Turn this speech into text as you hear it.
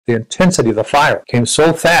The intensity of the fire came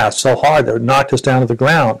so fast, so hard that it knocked us down to the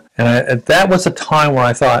ground. And that was the time where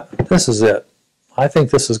I thought, this is it. I think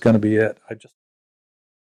this is going to be it.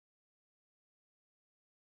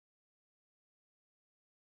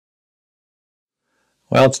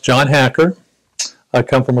 Well, it's John Hacker. I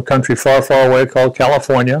come from a country far, far away called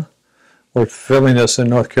California. We're filming this in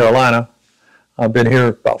North Carolina. I've been here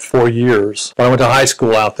about 4 years. But I went to high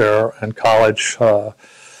school out there and college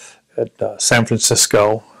at San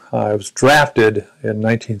Francisco. I was drafted in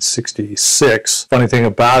 1966. Funny thing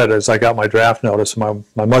about it is I got my draft notice. My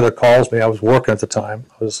mother calls me. I was working at the time.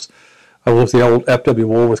 I was with the old F.W.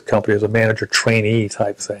 Woolworth Company as a manager trainee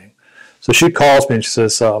type thing. So she calls me and she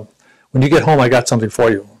says, when you get home, I got something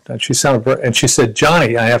for you. And she said,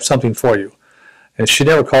 Johnny, I have something for you. And she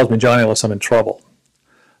never calls me Johnny unless I'm in trouble.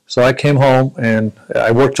 So I came home and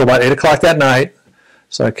I worked till about 8 o'clock that night.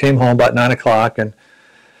 So I came home about 9 o'clock and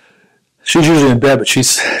she's usually in bed, but she's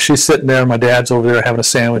sitting there. My dad's over there having a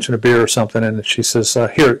sandwich and a beer or something, and she says,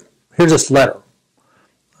 here's this letter.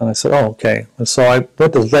 And I said, oh, okay. And so I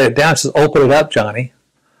went to lay it down. She says, open it up, Johnny.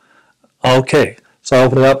 Okay. So I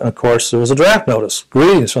opened it up, and of course, there was a draft notice.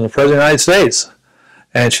 Greetings from the President of the United States.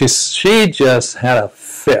 And she just had a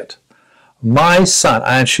fit. My son,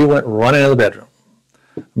 and she went running into the bedroom.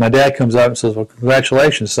 My dad comes up and says, well,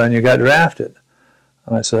 congratulations, son, you got drafted.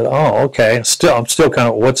 And I said, oh, okay. I'm still kind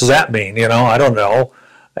of, what does that mean? You know, I don't know.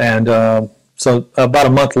 And so about a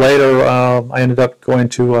month later, I ended up going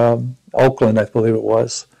to Oakland, I believe it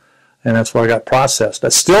was. And that's where I got processed. I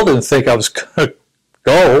still didn't think I was going to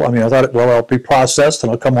go. I mean, I thought, well, I'll be processed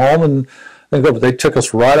and I'll come home and go. But they took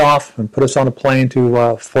us right off and put us on a plane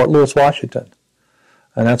to Fort Lewis, Washington.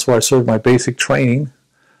 And that's where I served my basic training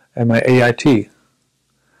and my AIT.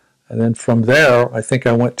 And then from there, I think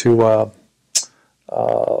I went to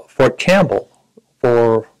Fort Campbell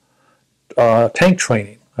for tank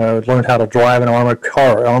training. I learned how to drive an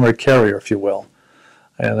armored carrier, if you will.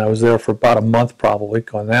 And I was there for about a month probably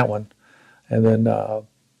on that one. And then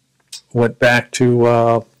went back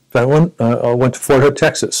to went to Fort Hood,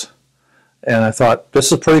 Texas. And I thought,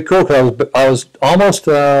 this is pretty cool because I was almost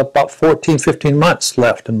about 14, 15 months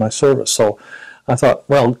left in my service. So I thought,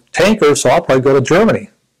 well, tanker, so I'll probably go to Germany.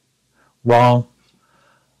 Wrong.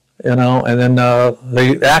 You know, and then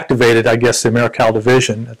they activated, I guess, the Americal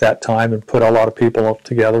Division at that time and put a lot of people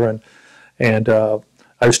together. And I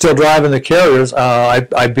was still driving the carriers.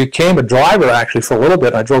 I became a driver, actually, for a little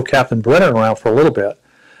bit. I drove Captain Brennan around for a little bit.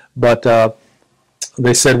 But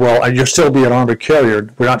they said, well, you'll still be an armored carrier.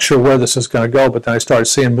 We're not sure where this is going to go. But then I started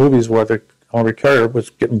seeing movies where the armored carrier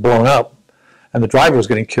was getting blown up and the driver was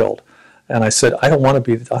getting killed. And I said, I don't want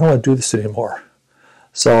to do this anymore.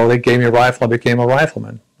 So they gave me a rifle. I became a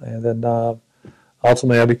rifleman. And then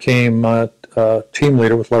ultimately I became team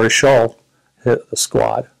leader with Larry Shaw, hit the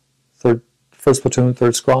squad, First Platoon,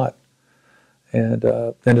 3rd Squad. And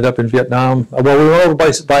ended up in Vietnam. Well, we went over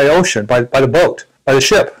by ocean, by the boat, by the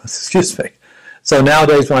ship, excuse me. So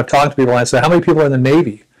nowadays when I've talked to people, I say, how many people are in the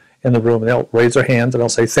Navy in the room? And they'll raise their hands and I'll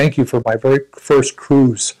say, thank you for my very first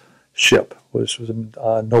cruise ship, which was in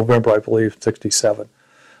November, I believe, 67.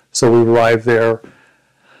 So we arrived there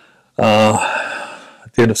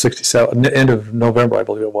at the end of 67, end of November, I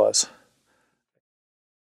believe it was.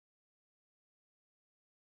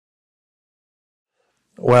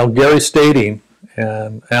 Well, Gary Stading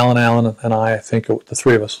and Alan and I think the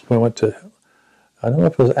three of us, we went to, I don't know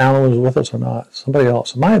if it was Alan was with us or not, somebody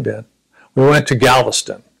else, it might have been. We went to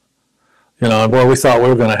Galveston, you know, and boy, we thought we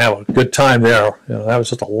were going to have a good time there. You know, that was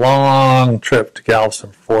just a long trip to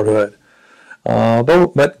Galveston from Fort Hood.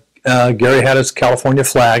 But Gary had his California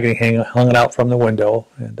flag and he hung it out from the window.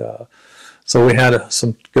 And so we had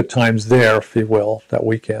some good times there, if you will, that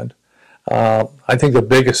weekend. I think the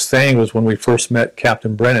biggest thing was when we first met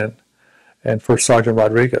Captain Brennan and First Sergeant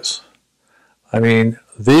Rodriguez. I mean,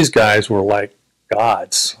 these guys were like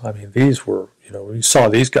gods. I mean, these were, you know, you saw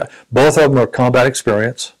these guys. Both of them are combat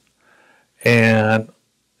experience. And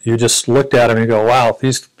you just looked at them and you go, wow,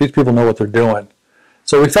 these people know what they're doing.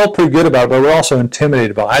 So we felt pretty good about it, but we were also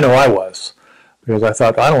intimidated about it. I know I was, because I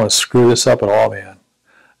thought, I don't want to screw this up at all, man.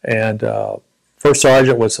 And First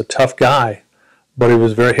Sergeant was a tough guy, but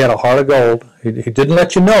he had a heart of gold. He didn't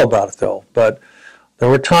let you know about it, though. But there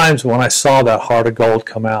were times when I saw that heart of gold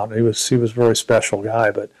come out. He was a very special guy.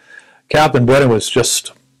 But Captain Brennan was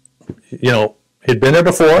just, you know, he'd been there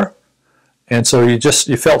before, and so you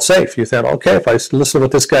felt safe. You thought, okay, if I listen to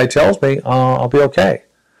what this guy tells me, I'll be okay.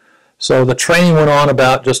 So the training went on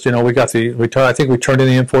about just, you know, I think we turned in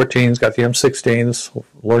the M14s, got the M16s,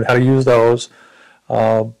 learned how to use those,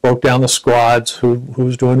 broke down the squads, who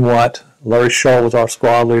was doing what. Larry Shaw was our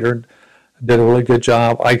squad leader. did a really good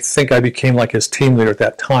job. I think I became like his team leader at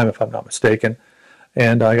that time, if I'm not mistaken,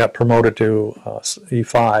 and I got promoted to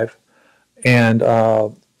E5. And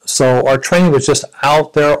so our training was just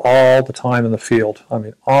out there all the time in the field. I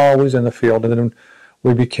mean, always in the field. And then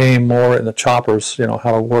we became more in the choppers, you know,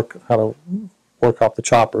 how to work off the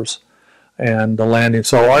choppers and the landing.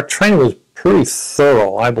 So our training was pretty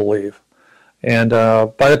thorough, I believe. And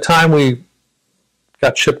by the time we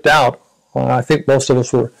got shipped out, I think most of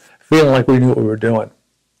us were feeling like we knew what we were doing.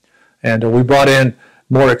 And we brought in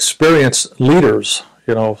more experienced leaders.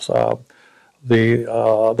 You know,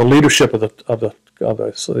 the leadership of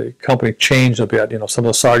the company changed a bit. You know, some of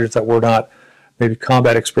the sergeants that were not maybe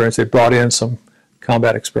combat experienced, they brought in some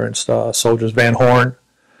combat experienced soldiers. Van Horn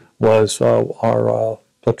was our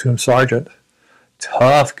platoon sergeant.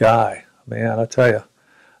 Tough guy, man, I tell you.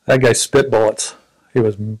 That guy spit bullets. He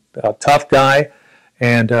was a tough guy,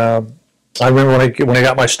 and I remember when I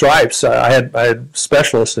got my stripes, I had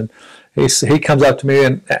specialists, and he comes up to me,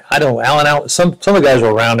 and I don't know, Allen, some of the guys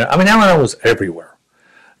were around there. I mean, Allen was everywhere,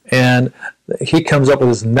 and he comes up with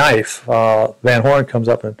his knife. Van Horn comes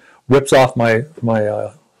up and rips off my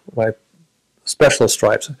specialist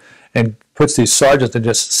stripes, and puts these sergeants and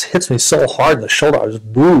just hits me so hard in the shoulder. I was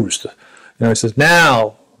bruised. You know, he says,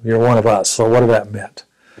 "Now you're one of us." So whatever that meant.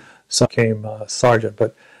 So I became sergeant,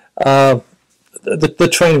 but the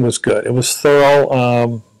training was good. It was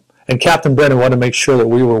thorough, and Captain Brennan wanted to make sure that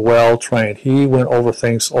we were well trained. He went over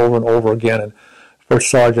things over and over again, and First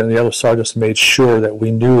Sergeant and the other sergeants made sure that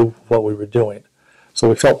we knew what we were doing. So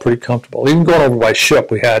we felt pretty comfortable. Even going over by ship,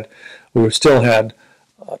 we still had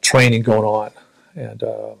training going on, and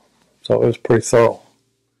so it was pretty thorough.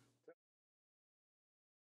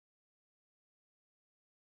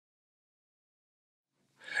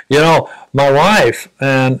 You know, my wife,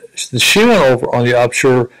 and she went over on the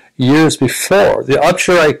Upshur years before. The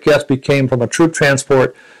Upshur, I guess, became from a troop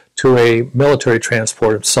transport to a military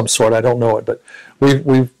transport of some sort. I don't know it, but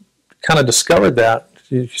we've kind of discovered that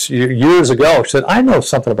years ago. She said, "I know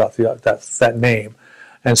something about that name,"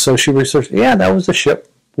 and so she researched. Yeah, that was the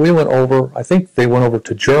ship. We went over. I think they went over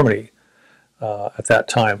to Germany at that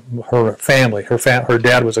time. Her family, her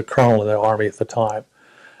dad was a colonel in the army at the time.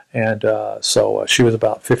 And so she was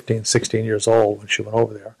about 15, 16 years old when she went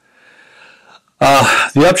over there.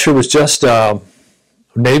 The Upshur was just a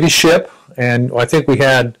Navy ship, and I think we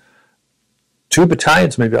had 2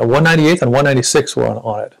 battalions, maybe 198th and 196 were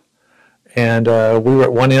on it. And we were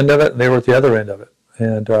at one end of it, and they were at the other end of it.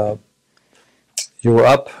 And you were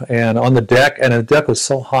up and on the deck, and the deck was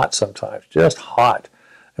so hot sometimes, just hot.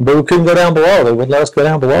 But we couldn't go down below. They wouldn't let us go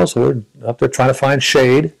down below, so we were up there trying to find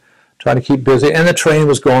shade, trying to keep busy, and the training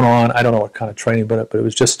was going on. I don't know what kind of training, but it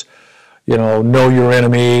was just, you know your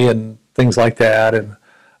enemy and things like that. And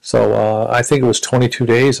so I think it was 22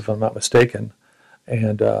 days, if I'm not mistaken.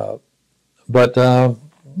 And but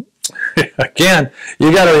again,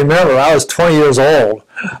 you got to remember, I was 20 years old.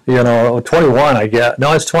 21, I guess. No,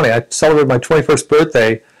 I was 20. I celebrated my 21st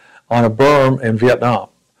birthday on a berm in Vietnam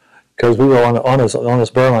because we were on this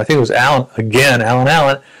berm. I think it was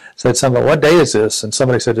Allen said something, "What day is this?" And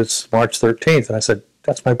somebody said, "It's March 13th." And I said,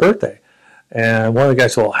 "That's my birthday." And one of the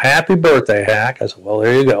guys said, "Well, happy birthday, Hack." I said, "Well,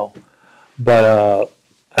 there you go." But,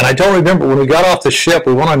 and I don't remember, when we got off the ship,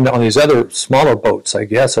 we went on these other smaller boats, I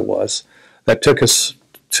guess it was, that took us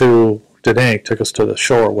to Da Nang, took us to the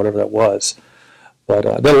shore, whatever that was. But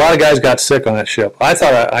a lot of guys got sick on that ship. I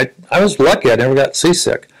thought I was lucky I never got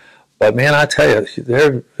seasick. But man, I tell you,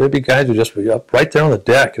 there'd be guys who just be up right there on the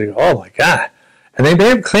deck, and you go, "Oh my God." And they may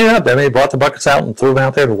have cleaned it up. They may have brought the buckets out and threw them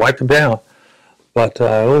out there to wipe them down. But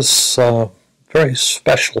it was very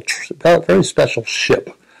special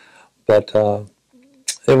ship. But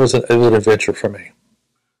it was an adventure for me.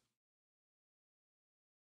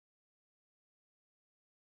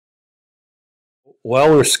 Well,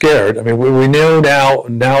 we were scared. I mean, we knew now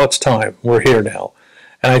it's time. We're here now.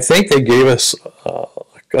 And I think they gave us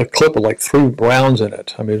a clip with like 3 rounds in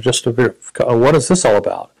it. I mean, just what is this all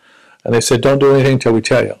about? And they said, "Don't do anything until we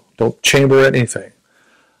tell you. Don't chamber anything."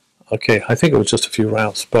 Okay, I think it was just a few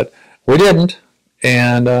rounds, but we didn't.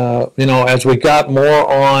 And, as we got more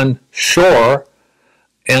on shore,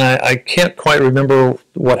 and I can't quite remember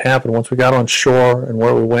what happened once we got on shore and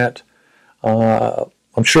where we went.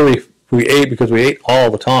 I'm sure we ate because we ate all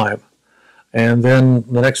the time. And then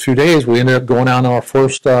the next few days, we ended up going out on our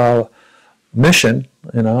first mission,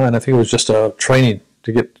 and I think it was just a training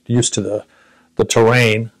to get used to the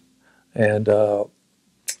terrain. And, what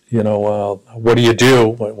do you do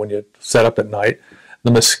when you set up at night?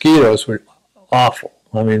 The mosquitoes were awful.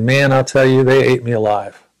 I mean, man, I'll tell you, they ate me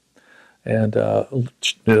alive. And the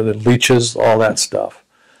leeches, all that stuff.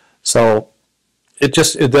 So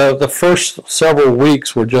the first several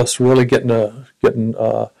weeks were just really getting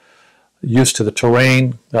used to the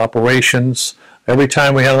terrain, the operations. Every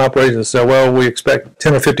time we had an operation, they said, well, we expect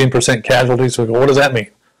 10 or 15% casualties. We go, what does that mean?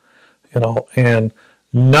 And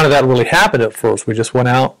none of that really happened at first. We just went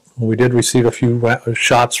out. We did receive a few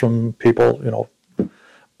shots from people,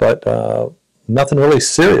 but nothing really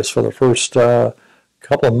serious for the first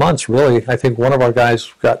couple of months, really. I think one of our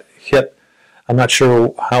guys got hit. I'm not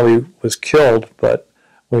sure how he was killed, but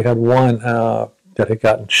we had one that had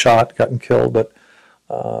gotten killed, but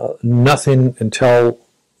nothing until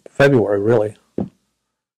February, really.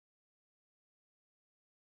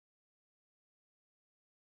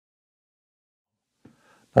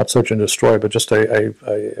 Not search and destroy, but just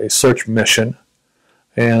a search mission.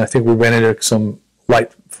 And I think we ran into some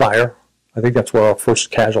light fire. I think that's where our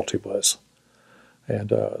first casualty was.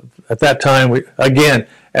 And at that time, again,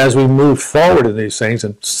 as we moved forward in these things,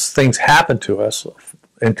 and things happened to us,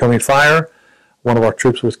 incoming fire, one of our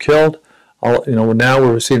troops was killed. Now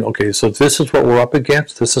we're seeing, okay, so this is what we're up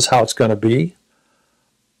against. This is how it's going to be.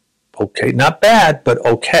 Okay, not bad, but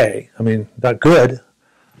okay. I mean, not good,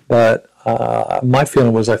 but my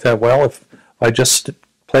feeling was, I thought, well, if I just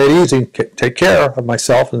play it easy, take care of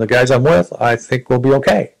myself and the guys I'm with, I think we'll be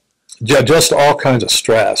okay. Just all kinds of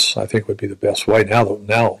stress, I think, would be the best way.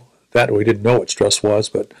 Now that we didn't know what stress was,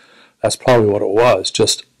 but that's probably what it was.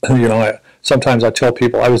 Just, sometimes I tell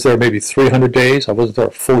people I was there maybe 300 days. I wasn't there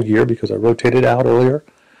a full year because I rotated out earlier.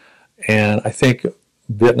 And I think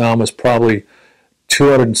Vietnam was probably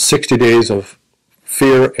 260 days of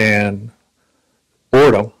fear and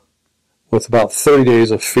boredom, with about 30 days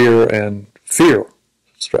of fear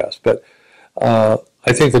stress. But I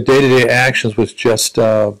think the day-to-day actions was just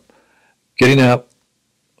getting up,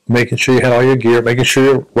 making sure you had all your gear, making sure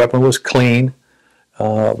your weapon was clean,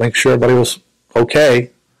 making sure everybody was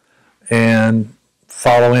okay, and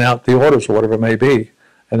following out the orders or whatever it may be.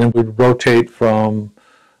 And then we'd rotate from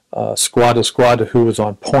squad to squad to who was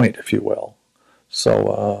on point, if you will.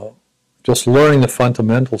 So just learning the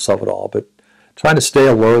fundamentals of it all, but trying to stay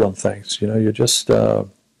alert on things. You just have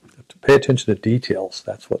to pay attention to details.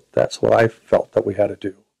 That's what I felt that we had to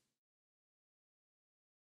do.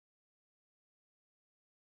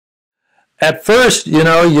 At first, you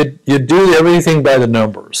do everything by the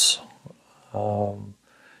numbers.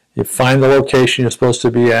 You find the location you're supposed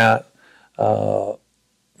to be at.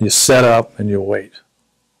 You set up and you wait,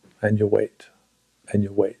 and you wait, and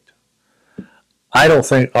you wait. I don't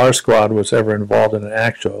think our squad was ever involved in an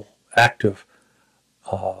active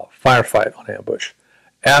firefight on ambush.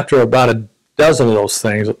 After about a dozen of those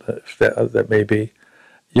things that may be,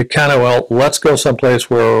 you kind of, well, let's go someplace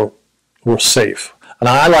where we're safe. And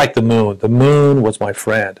I like the moon. The moon was my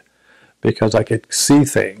friend because I could see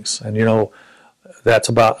things. And, that's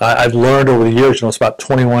about, I've learned over the years, it's about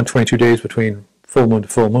 21, 22 days between full moon to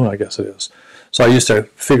full moon, I guess it is. So I used to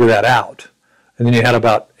figure that out. And then you had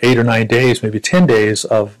about 8 or 9 days, maybe 10 days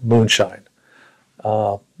of moonshine.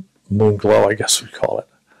 Moon glow, I guess we'd call it.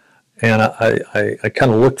 And I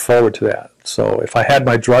kind of looked forward to that. So if I had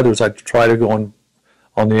my druthers, I'd try to go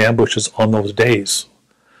on the ambushes on those days.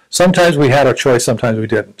 Sometimes we had our choice, sometimes we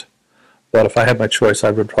didn't. But if I had my choice,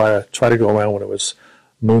 I would try to go around when it was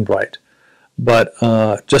moon bright. But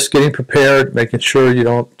just getting prepared, making sure you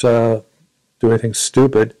don't do anything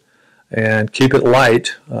stupid, and keep it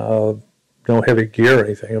light. No heavy gear or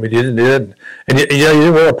anything. I mean, you didn't. And you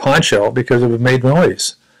didn't wear a poncho because it made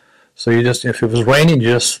noise. So you just, if it was raining, you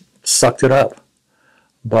just sucked it up.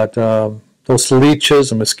 But those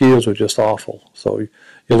leeches and mosquitoes were just awful. So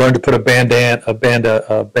you learned to put a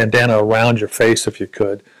bandana around your face if you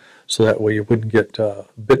could, so that way you wouldn't get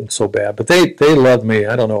bitten so bad. But they loved me.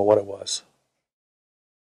 I don't know what it was.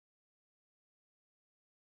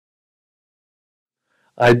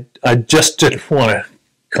 I just didn't want to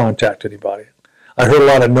contact anybody. I heard a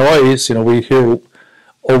lot of noise. We hear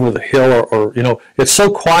over the hill, or it's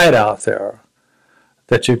so quiet out there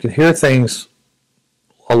that you can hear things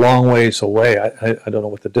a long ways away. I don't know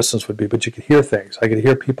what the distance would be, but you could hear things. I could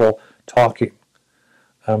hear people talking.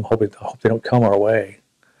 I hope they don't come our way.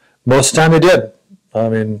 Most of the time they did. I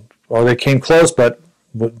mean, or they came close, but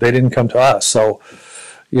they didn't come to us. So,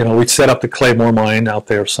 we'd set up the Claymore mine out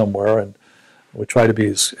there somewhere, and we try to be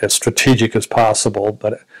as strategic as possible.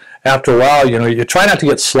 But after a while, you try not to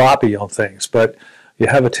get sloppy on things, but you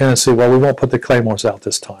have a tendency, well, we won't put the Claymores out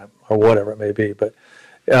this time, or whatever it may be. But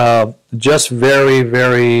just very,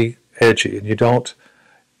 very edgy. And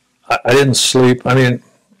I didn't sleep. I mean,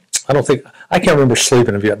 I can't remember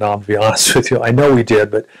sleeping in Vietnam, to be honest with you. I know we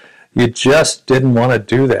did, but you just didn't want to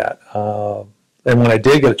do that. And when I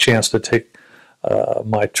did get a chance to take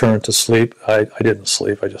my turn to sleep. I didn't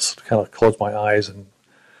sleep. I just kind of closed my eyes and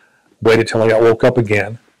waited till I got woke up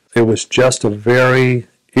again. It was just a very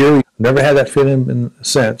eerie, never had that feeling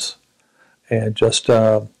since, and just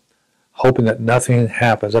hoping that nothing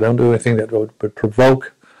happens. I don't do anything that would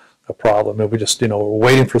provoke a problem. And we just, we're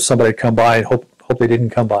waiting for somebody to come by and hope they didn't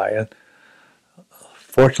come by. And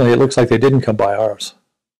fortunately, it looks like they didn't come by ours.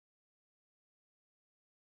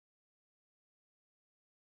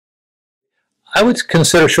 I would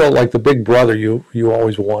consider Schultz like the big brother you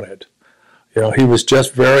always wanted. He was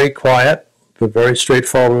just very quiet, but very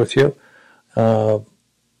straightforward with you. And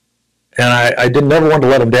I never want to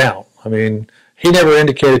let him down. I mean, he never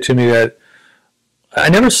indicated to me that, I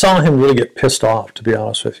never saw him really get pissed off, to be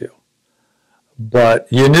honest with you. But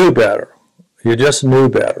you knew better. You just knew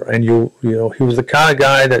better. And he was the kind of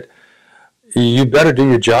guy that you better do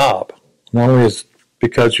your job. Not only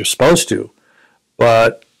because you're supposed to,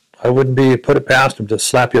 but I wouldn't put it past him to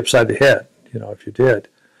slap you upside the head, if you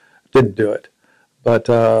didn't do it. But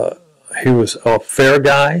he was a fair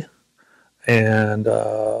guy, and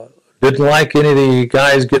didn't like any of the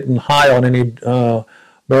guys getting high on any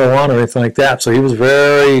marijuana or anything like that. So he was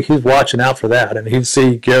watching out for that. And he'd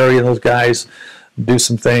see Gary and those guys do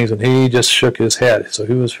some things, and he just shook his head. So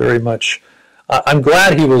he was very much, I'm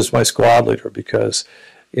glad he was my squad leader, because,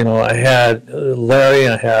 I had Larry,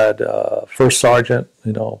 and I had First Sergeant,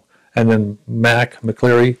 and then Mac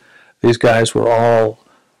McCleery. These guys were all,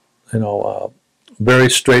 very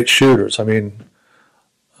straight shooters. I mean,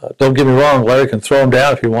 don't get me wrong, Larry can throw him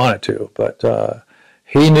down if he wanted to, but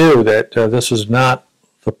he knew that this was not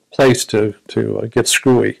the place to get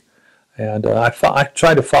screwy. And I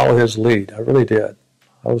tried to follow his lead. I really did.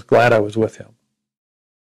 I was glad I was with him.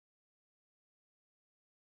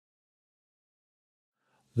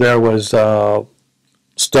 There was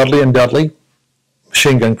Studley and Dudley,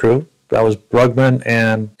 machine gun crew. That was Brugman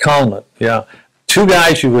and Conlon. Yeah, two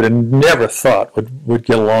guys you would have never thought would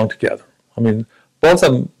get along together. I mean, both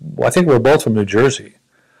of them, I think we were both from New Jersey.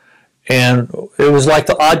 And it was like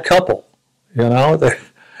the odd couple,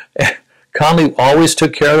 Conley always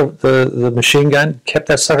took care of the machine gun, kept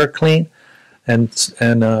that sucker clean, and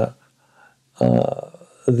Dudley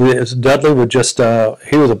would just,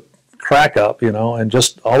 he was a crack up, and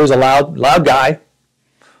just always a loud guy.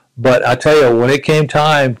 But I tell you, when it came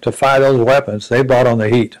time to fire those weapons, they brought on the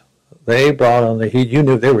heat. They brought on the heat. You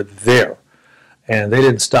knew they were there. And they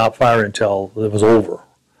didn't stop firing until it was over.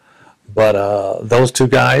 But those two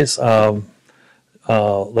guys,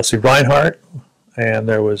 let's see, Reinhardt, and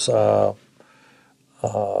there was, the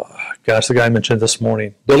guy I mentioned this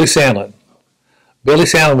morning, Billy Sandlin. Billy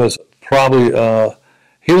Sandlin was probably,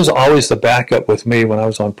 he was always the backup with me when I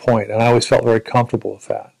was on point, and I always felt very comfortable with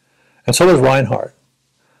that. And so was Reinhardt.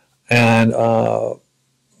 And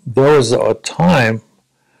there was a time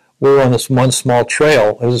we were on this one small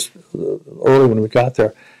trail. It was early when we got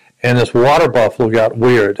there, and this water buffalo got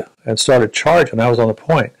weird and started charging. I was on the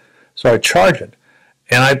point, started charging,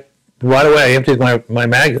 and right away I emptied my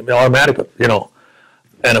mag automatic,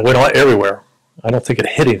 and it went everywhere. I don't think it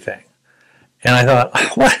hit anything, and I thought,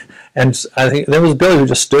 what? And I think there was Billy who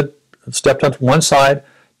just stepped on one side,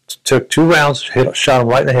 took 2 rounds, shot him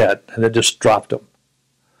right in the head, and it just dropped him.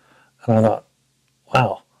 And I thought,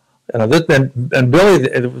 wow. And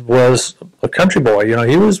Billy was a country boy. He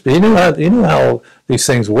knew how these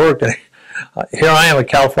things worked. And here I am in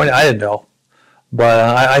California. I didn't know,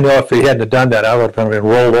 but I know if he hadn't done that, I would have been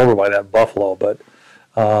rolled over by that buffalo. But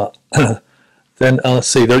then let's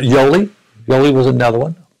see. There, Yoli was another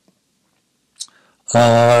one.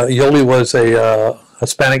 Yoli was a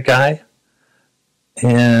Hispanic guy,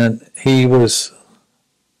 and he handled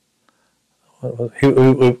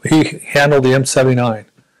the M79.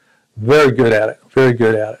 Very good at it.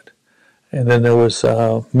 And then there was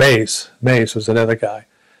Mays. Mays was another guy,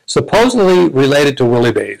 supposedly related to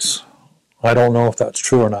Willie Mays. I don't know if that's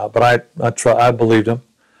true or not, but I believed him.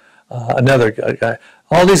 Another guy.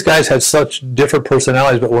 All these guys had such different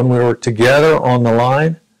personalities, but when we were together on the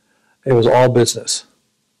line, it was all business.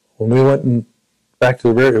 When we went back to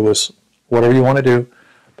the rear, it was whatever you want to do.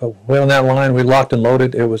 But when we were on that line, we locked and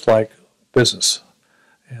loaded. It was like business.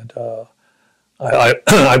 And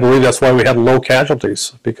I believe that's why we had low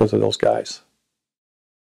casualties, because of those guys.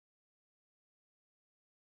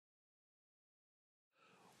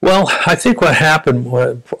 Well, I think what happened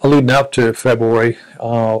leading up to February,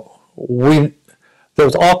 there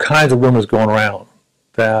was all kinds of rumors going around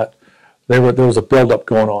that there was a buildup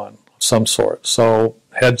going on of some sort. So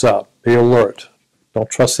heads up, be alert, don't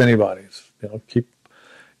trust anybody. Keep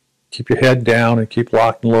your head down and keep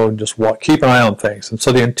locked and loaded, and just keep an eye on things. And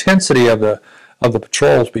so the intensity of the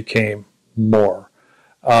patrols became more.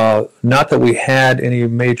 Not that we had any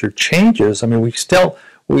major changes. I mean, we still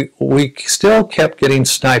kept getting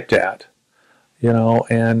sniped at, you know,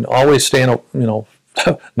 and always staying, you know,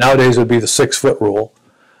 nowadays it would be the 6-foot rule,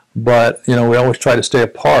 but, you know, we always try to stay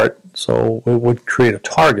apart so it would create a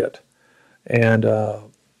target. And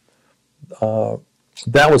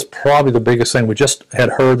that was probably the biggest thing. We just had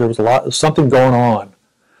heard there was something going on.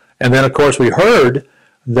 And then, of course, we heard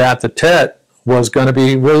that the Tet was going to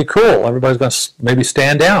be really cool. Everybody's going to maybe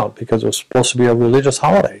stand down because it was supposed to be a religious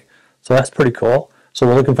holiday. So that's pretty cool. So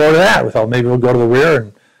we're looking forward to that. We thought maybe we'll go to the rear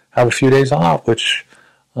and have a few days off, which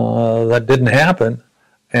that didn't happen.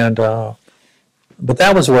 And but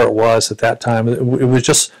that was where it was at that time. It was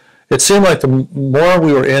just, it seemed like the more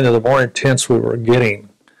we were in it, the more intense we were getting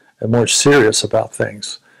and more serious about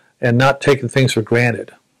things and not taking things for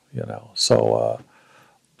granted, you know. So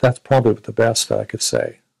that's probably the best that I could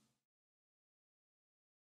say.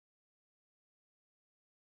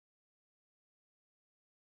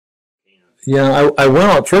 Yeah, I went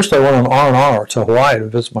on, first I went on R&R to Hawaii to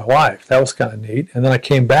visit my wife. That was kind of neat. And then I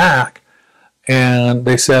came back and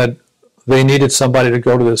they said they needed somebody to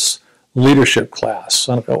go to this leadership class.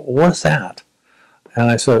 And I go, what's that? And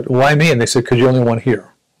I said, why me? And they said, because you're the only one here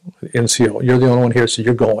in SEAL. You're the only one here, so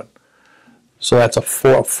you're going. So that's a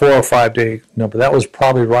 4 or 5 day number. That was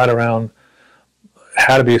probably right around,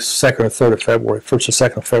 had to be 2nd or 3rd of February, 1st or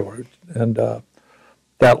 2nd of February. And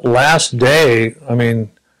that last day, I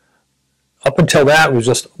mean, up until that was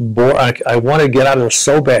just boring. I wanted to get out of there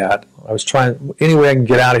so bad. I was trying any way I can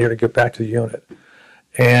get out of here to get back to the unit.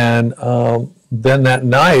 And then that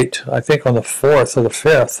night, I think on the 4th or the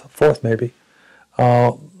 5th, 4th maybe,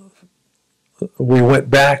 we went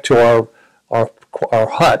back to our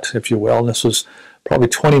hut, if you will. And this was probably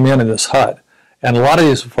 20 men in this hut. And a lot of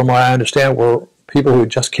these, from what I understand, were people who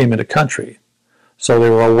just came into country. So they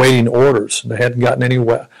were awaiting orders. They hadn't gotten any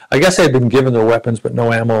I guess they had been given their weapons, but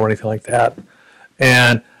no ammo or anything like that.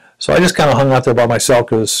 And so I just kind of hung out there by myself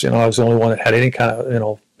because, you know, I was the only one that had any kind of, you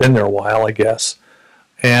know, been there a while, I guess.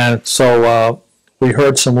 And so we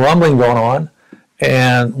heard some rumbling going on,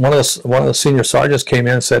 and one of the senior sergeants came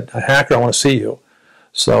in and said, "Hacker, I want to see you."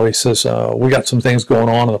 So he says, "We got some things going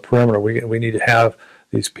on the perimeter. We need to have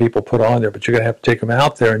these people put on there, but you're going to have to take them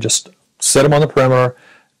out there and just set them on the perimeter.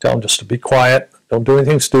 Tell them just to be quiet. Don't do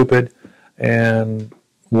anything stupid, and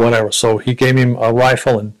whatever." So he gave me a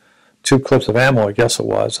rifle and 2 clips of ammo, I guess it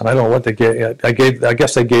was. And I don't know what they gave. I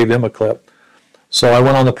guess they gave them a clip. So I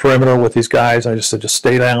went on the perimeter with these guys. I just said, just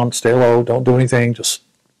stay down, stay low, don't do anything, just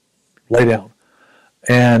lay down.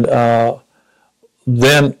 And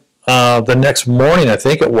then the next morning, I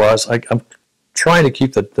think it was, I'm trying to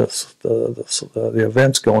keep the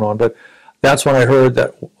events going on, but that's when I heard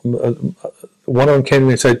that one of them came to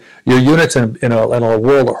me and said, "Your unit's in a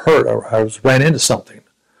world of hurt. I ran into something."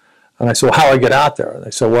 And I said, "Well, how do I get out there?" And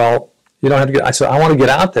they said, "Well, you don't have to get." I said, "I want to get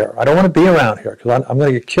out there. I don't want to be around here because I'm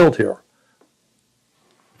going to get killed here."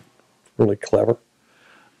 Really clever.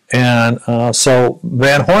 And so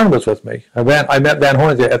Van Horn was with me. I met Van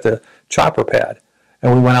Horn at the chopper pad,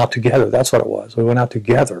 and we went out together. That's what it was. We went out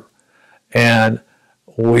together, and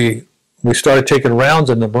we started taking rounds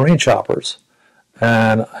in the Marine choppers.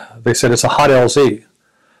 And they said, it's a hot LZ.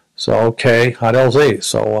 So, okay, hot LZ.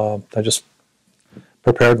 So I just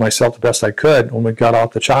prepared myself the best I could. When we got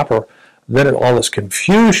off the chopper, then all this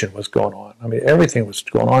confusion was going on. I mean, everything was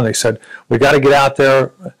going on. They said, we got to get out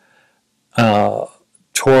there.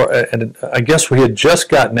 And I guess we had just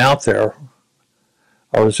gotten out there,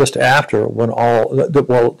 or it was just after, when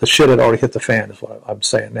the shit had already hit the fan, is what I'm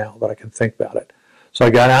saying now, that I can think about it. So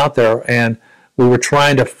I got out there, and we were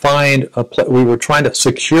trying to we were trying to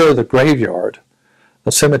secure the graveyard,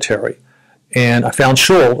 the cemetery, and I found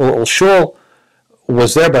Schul. Well, Schul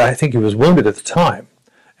was there, but I think he was wounded at the time.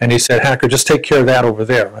 And he said, "Hacker, just take care of that over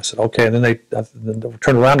there." And I said, "Okay." And then they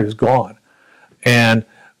turned around, and he was gone. And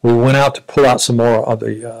we went out to pull out some more of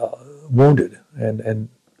the wounded and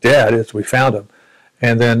dead as we found them.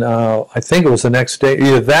 And then I think it was the next day,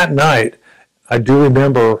 either that night, I do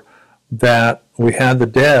remember that we had the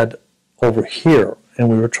dead over here, and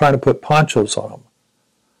we were trying to put ponchos on them.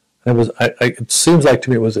 And it seems like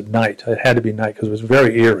to me it was at night. It had to be night because it was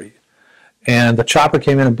very eerie. And the chopper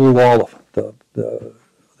came in and blew all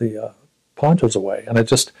the ponchos away. And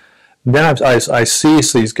then I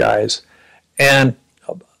seized these guys. And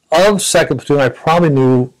of 2nd Platoon, I probably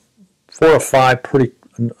knew 4 or 5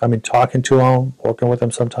 talking to them, working with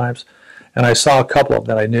them sometimes. And I saw a couple of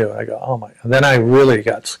them that I knew. And I go, oh my. And then I really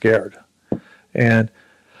got scared. And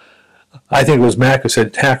I think it was Mac who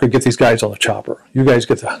said, "Hacker, get these guys on the chopper. You guys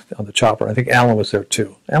get on the chopper." I think Alan was there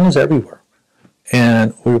too. Alan's everywhere.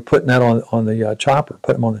 and we were putting that on the chopper,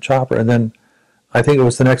 putting them on the chopper. And then I think it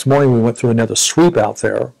was the next morning we went through another sweep out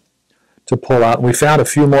there to pull out. And we found a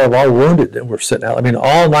few more of our wounded that were sitting out. I mean,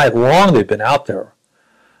 all night long they'd been out there.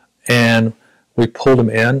 And we pulled them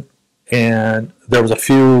in, and there was a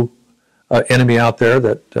few enemy out there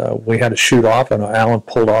that we had to shoot off. I know Alan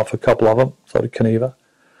pulled off a couple of them, so did Kaniva.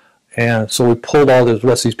 And so we pulled all the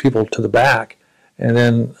rest of these people to the back. And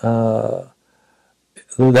then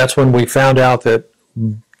that's when we found out that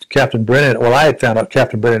Captain Brennan, well, I had found out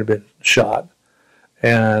Captain Brennan had been shot.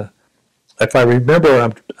 And if I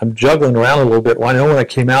remember, I'm juggling around a little bit. Well, I know when I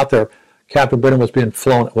came out there, Captain Brennan was being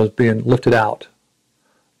flown, was being lifted out.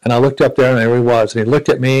 And I looked up there, and there he was. And he looked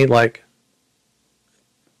at me like,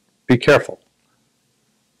 be careful.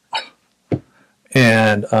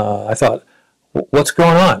 And I thought, what's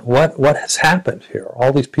going on? What has happened here?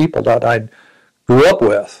 All these people that I grew up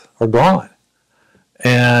with are gone.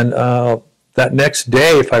 And that next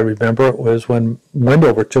day, if I remember, it was when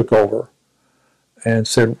Wendover took over and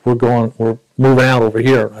said, we're moving out over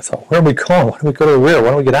here. And I thought, where are we going? Why don't we go to the rear? Why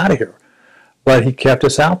don't we get out of here? But he kept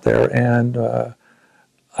us out there. And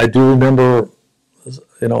I do remember,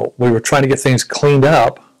 we were trying to get things cleaned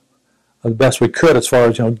up the best we could as far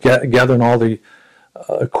as, gathering all the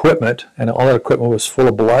equipment, and all that equipment was full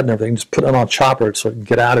of blood and everything, just put it on a chopper so we can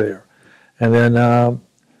get out of there. And then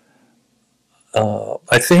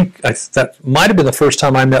I think that might have been the first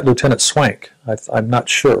time I met Lieutenant Swank. I'm not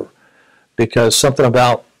sure, because something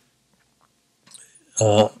about,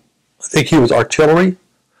 I think he was artillery.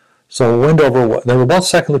 So Wendover, they were both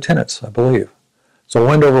second lieutenants, I believe. So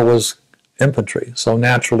Wendover was infantry. So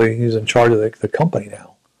naturally, he's in charge of the company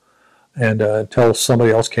now, and until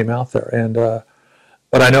somebody else came out there. And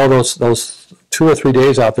but I know those 2 or 3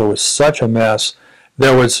 days out there was such a mess.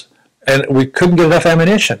 And we couldn't get enough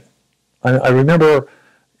ammunition. I remember,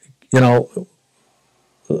 there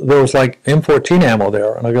was like M14 ammo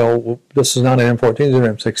there, and I go, well, this is not an M14, these are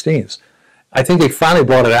M16s. I think they finally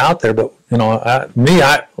brought it out there, but I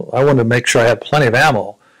wanted to make sure I had plenty of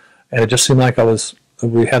ammo, and it just seemed like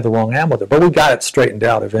we had the wrong ammo there. But we got it straightened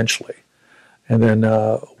out eventually, and then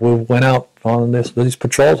we went out on these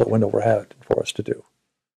patrols that Wendover had for us to do.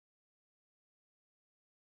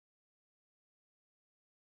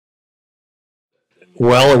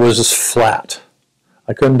 Well, it was just flat.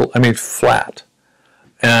 Flat.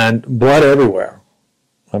 And blood everywhere.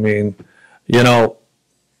 Some of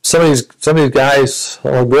these guys,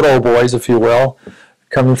 or good old boys, if you will,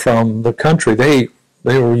 coming from the country, they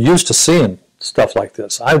were used to seeing stuff like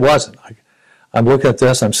this. I wasn't. I'm looking at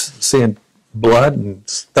this, I'm seeing blood and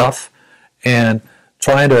stuff, and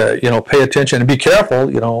trying to, pay attention and be careful.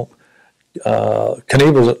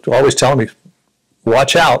 Kaniva was always telling me,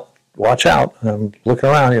 watch out. And I'm looking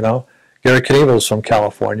around, Gary Kaniva was from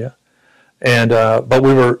California. And but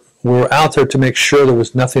we were out there to make sure there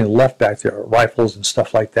was nothing left back there, rifles and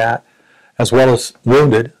stuff like that, as well as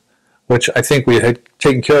wounded, which I think we had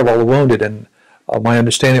taken care of all the wounded. And my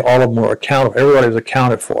understanding, all of them were everybody was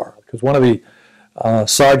accounted for. Because one of the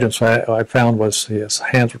sergeants I found was his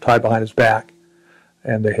hands were tied behind his back,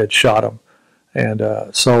 and they had shot him. And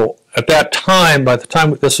so at that time, by the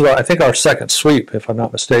time this was, I think, our second sweep, if I'm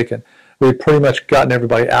not mistaken, we had pretty much gotten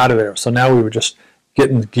everybody out of there. So now we were just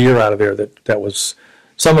getting the gear out of there. That was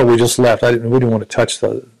some of it we just left. We didn't want to touch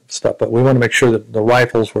the stuff, but we wanted to make sure that the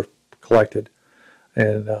rifles were collected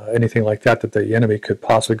and anything like that the enemy could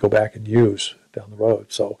possibly go back and use down the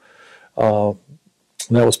road. So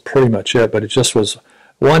that was pretty much it. But it just was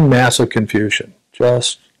one massive confusion,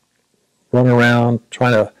 just running around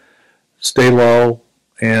trying to stay low,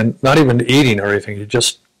 and not even eating or anything. You're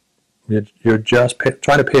just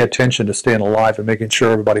trying to pay attention to staying alive and making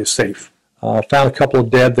sure everybody's safe. Found a couple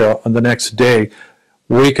of dead there on the next day.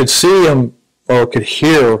 We could see them or could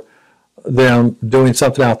hear them doing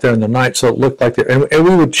something out there in the night, so it looked like and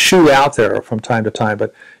we would shoot out there from time to time,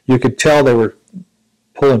 but you could tell they were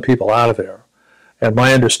pulling people out of there. And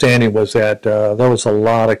my understanding was that there was a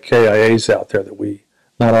lot of KIAs out there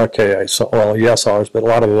not our KIAs, well, yes, ours, but a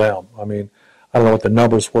lot of them. I don't know what the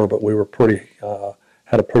numbers were, but we were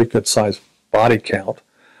had a pretty good sized body count.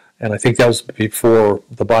 And I think that was before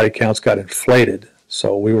the body counts got inflated.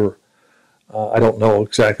 So we were, I don't know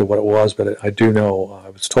exactly what it was, but I do know,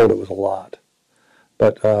 I was told it was a lot.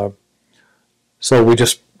 But, so we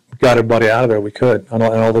just got everybody out of there we could, and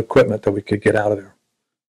all the equipment that we could get out of there.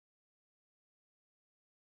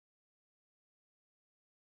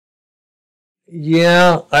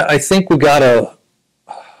 Yeah, I think we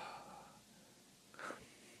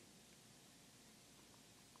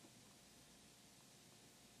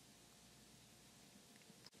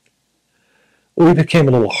became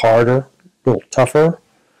a little harder little tougher,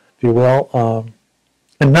 if you will,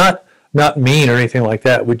 and not mean or anything like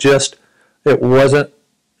that. It wasn't,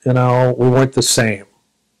 we weren't the same.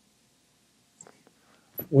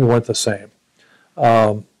 We weren't the same.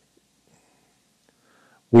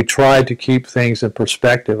 We tried to keep things in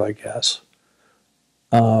perspective, I guess.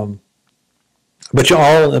 But you're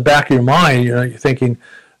all in the back of your mind, you're thinking,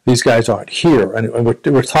 these guys aren't here. And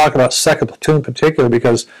we're talking about Second Platoon in particular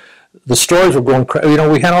because the stories were going crazy.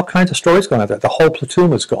 We had all kinds of stories going on there. The whole platoon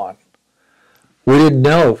was gone. We didn't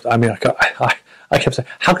know. I mean, I kept saying,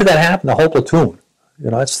 how could that happen? The whole platoon.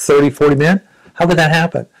 That's 30, 40 men. How could that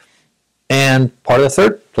happen? And part of the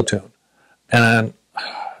third platoon. And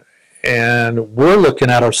we're looking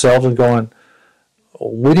at ourselves and going,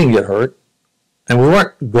 we didn't get hurt. And we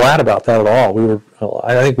weren't glad about that at all.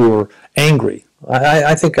 I think we were angry.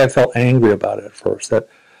 I think I felt angry about it at first, that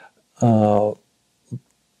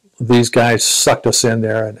these guys sucked us in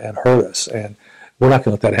there and hurt us. And we're not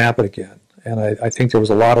going to let that happen again. And I think there was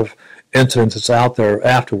a lot of incidents that's out there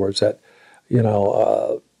afterwards that, we're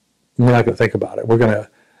not going to think about it. We're going to,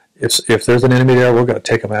 if there's an enemy there, we're going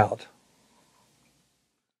to take them out.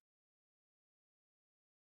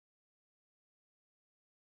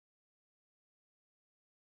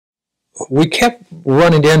 We kept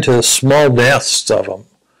running into small nests of them,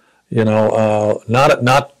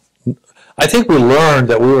 I think we learned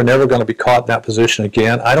that we were never going to be caught in that position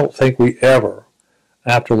again. I don't think we ever,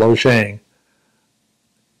 after Lo Giang,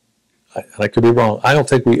 and I could be wrong, I don't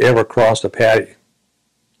think we ever crossed a paddy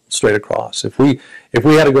straight across. If we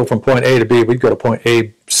had to go from point A to B, we'd go to point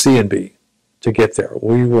A, C, and B to get there.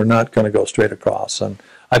 We were not going to go straight across. And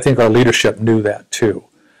I think our leadership knew that too,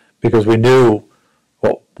 because we knew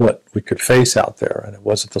what we could face out there, and it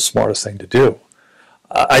wasn't the smartest thing to do.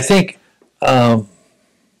 I think the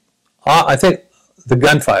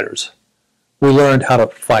gunfighters, we learned how to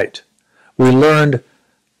fight. We learned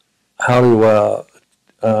how to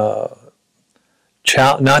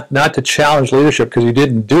not to challenge leadership, because you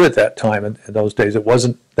didn't do it that time in those days. It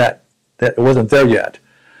wasn't it wasn't there yet.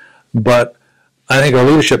 But I think our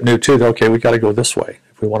leadership knew too that, okay, we got to go this way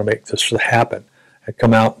if we want to make this happen and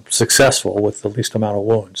come out successful with the least amount of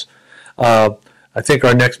wounds. I think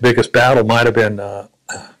our next biggest battle might have been, I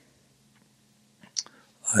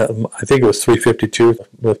think it was 352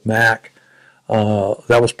 with Mac.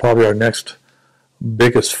 That was probably our next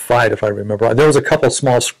biggest fight, if I remember. There was a couple of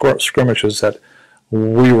small skirmishes that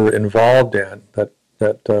we were involved in that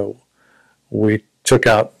we took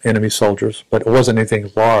out enemy soldiers, but it wasn't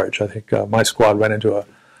anything large. I think my squad ran into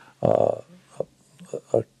a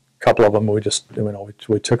couple of them. We just,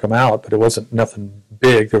 we took them out, but it wasn't nothing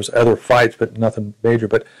big. There was other fights, but nothing major.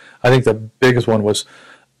 But I think the biggest one was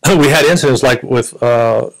we had incidents like with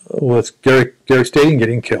Gary Stadium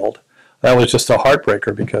getting killed. That was just a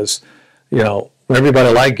heartbreaker because,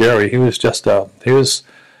 everybody liked Gary. He was just he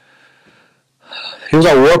was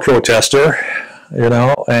a war protester,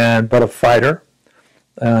 but a fighter.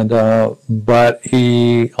 And but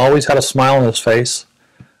he always had a smile on his face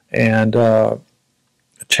and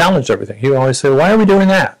challenged everything. He would always say, "Why are we doing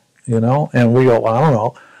that?" And we go, "Well, I don't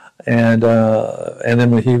know." And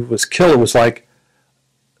then when he was killed, it was like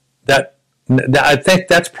that. I think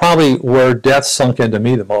that's probably where death sunk into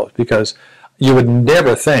me the most, because you would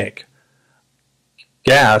never think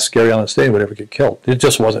Gary Allen Stadium would ever get killed. It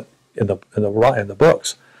just wasn't in the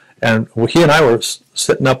books. And he and I were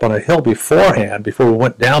sitting up on a hill beforehand, before we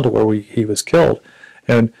went down to where he was killed.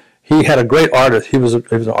 And he had a great artist. He was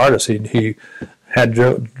an artist. He had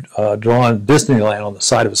drawn Disneyland on the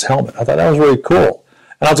side of his helmet. I thought that was really cool.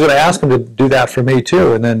 And I was going to ask him to do that for me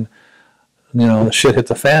too. And then, the shit hit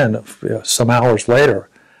the fan some hours later.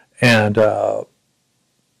 And I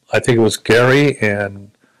think it was Gary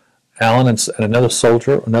and Alan and another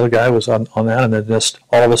soldier, another guy was on that. And then just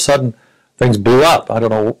all of a sudden, things blew up. I don't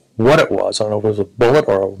know what it was. I don't know if it was a bullet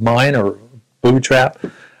or a mine or a booby trap.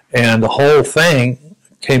 And the whole thing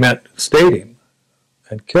came at Stadium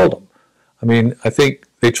and killed him. I mean, I think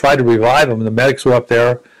they tried to revive him, and the medics were up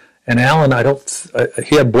there. And Alan,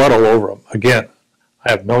 he had blood all over him. Again, I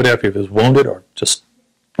have no idea if he was wounded or just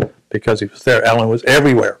because he was there. Alan was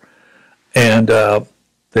everywhere. And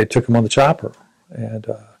they took him on the chopper. And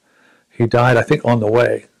he died, I think, on the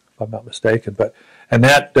way, if I'm not mistaken. And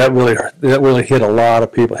that really hit a lot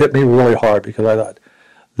of people. Hit me really hard, because I thought,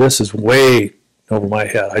 this is way over my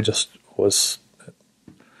head. I just was,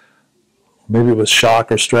 maybe it was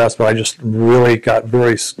shock or stress, but I just really got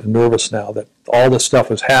very nervous now that all this stuff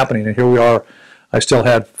was happening. And here we are. I still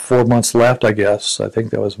had 4 months left, I guess. I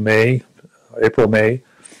think that was April, May,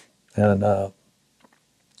 and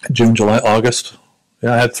June, July, August.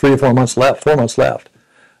 Yeah, I had 3 or 4 months left, 4 months left.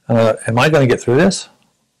 Am I going to get through this?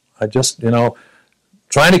 I just,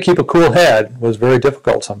 trying to keep a cool head was very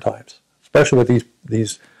difficult sometimes, especially with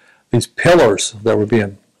these pillars that were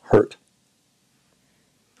being hurt.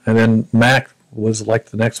 And then Mac was like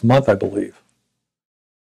the next month, I believe.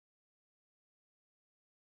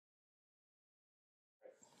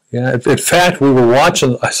 Yeah, in fact, we were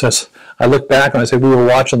watching, I look back and I say we were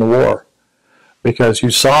watching the war, because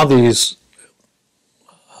you saw these,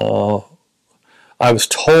 I was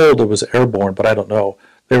told it was airborne, but I don't know.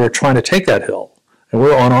 They were trying to take that hill. And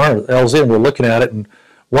we're on our LZ and we're looking at it, and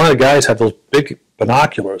one of the guys had those big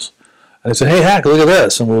binoculars. And they said, hey, Hack, look at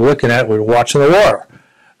this. And we were looking at it, we were watching the war.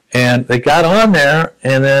 And they got on there,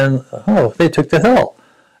 and then, they took the hill.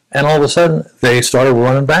 And all of a sudden, they started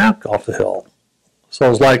running back off the hill. So it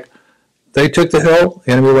was like, they took the hill,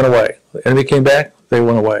 the enemy went away. The enemy came back, they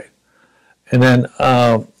went away. And then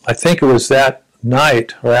I think it was that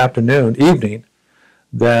night or evening,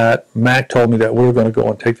 that Mac told me that we were going to go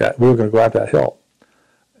and take that, we were going to go out that hill.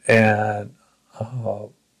 And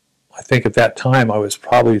I think at that time I was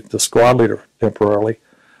probably the squad leader temporarily.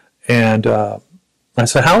 And I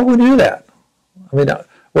said, how would we do that? I mean,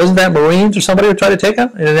 wasn't that Marines or somebody who tried to take him?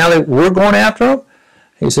 And now we're going after him?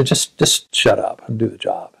 He said, just shut up and do the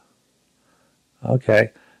job.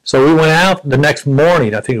 Okay. So we went out the next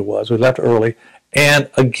morning, I think it was. We left early. And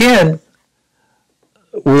again,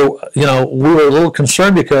 we were a little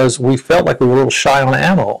concerned because we felt like we were a little shy on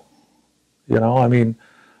ammo. I mean,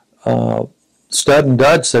 Stud and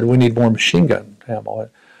Dud said we need more machine gun ammo.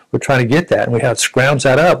 We're trying to get that, and we had scrounge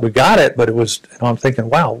that up. We got it, but it was, I'm thinking,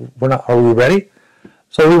 wow, are we ready?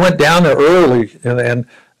 So we went down there early, and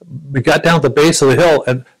we got down at the base of the hill,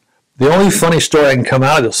 and the only funny story I can come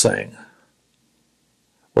out of this thing,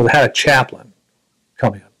 well, they had a chaplain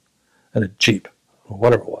come in a Jeep, or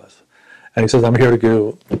whatever it was. And he says, I'm here to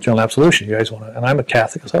do general absolution. You guys want to? And I'm a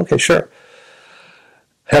Catholic. I said, okay, sure.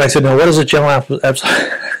 And I said, no, what is a general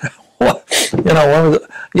absolution?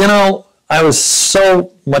 I was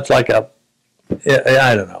so much like I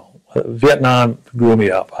don't know. Vietnam grew me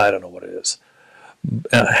up. I don't know what it is.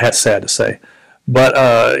 That's sad to say. But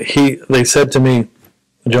they said to me,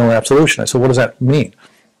 general absolution. I said, what does that mean?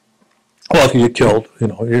 Well, if you get killed,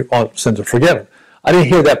 all sins are forgiven. I didn't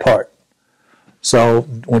hear that part. So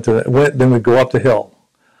then we go up the hill.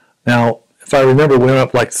 Now, if I remember, we went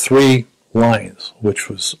up like 3 lines, which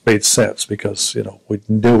made sense because, we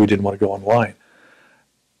knew we didn't want to go on line.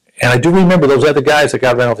 And I do remember those other guys that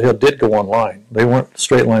got around off the hill did go on line. They weren't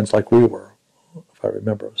straight lines like we were, if I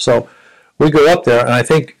remember. So we go up there, and I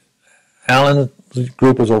think Alan's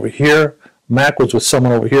group was over here, Mac was with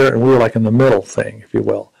someone over here, and we were like in the middle thing, if you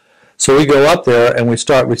will. So we go up there, and we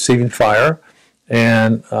start receiving fire,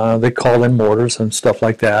 and they called in mortars and stuff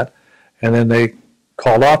like that. And then they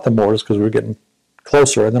called off the mortars because we were getting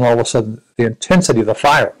closer, and then all of a sudden the intensity of the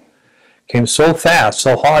fire came so fast,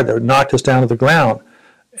 so hard that it knocked us down to the ground.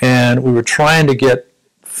 And we were trying to get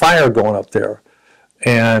fire going up there,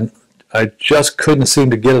 and I just couldn't seem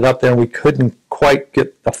to get it up there, and we couldn't quite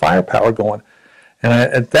get the firepower going.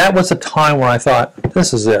 And that was a time when I thought,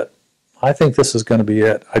 this is it. I think this is going to be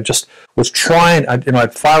it. I just was trying,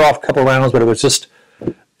 I'd fire off a couple of rounds, but it was just,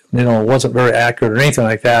 it wasn't very accurate or anything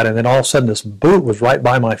like that. And then all of a sudden this boot was right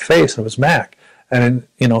by my face, and it was Mac. And,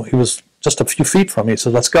 he was just a few feet from me. He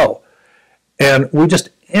said, let's go. And we just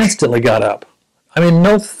instantly got up. I mean,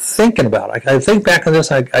 no thinking about it. I think back on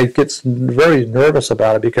this, I get very nervous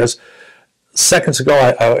about it because seconds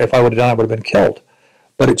ago, if I would have done it, I would have been killed.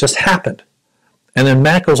 But it just happened. And then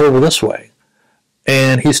Mac goes over this way,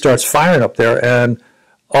 and he starts firing up there, and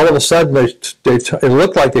all of a sudden, it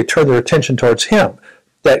looked like they turned their attention towards him.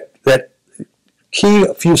 That key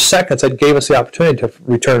few seconds that gave us the opportunity to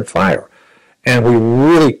return fire. And we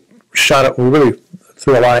really shot it, we really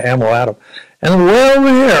threw a lot of ammo at him. And then way over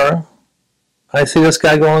here, I see this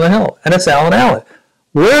guy going on the hill, and it's Allen Allen.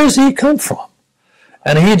 Where does he come from?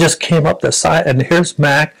 And he just came up the side, and here's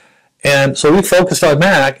Mac. And so we focused on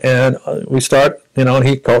Mac, and we start, and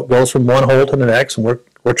he goes from one hole to the next, and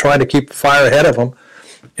we're trying to keep the fire ahead of him.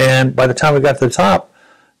 And by the time we got to the top,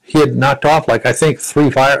 he had knocked off, like, I think, three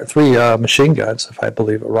machine guns, if I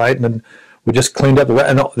believe it right. And then we just cleaned up the rest,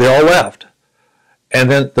 and they all left. And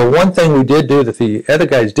then the one thing we did do that the other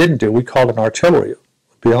guys didn't do, we called an artillery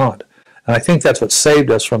beyond. And I think that's what saved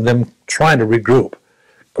us from them trying to regroup.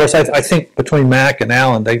 Of course, I think between Mac and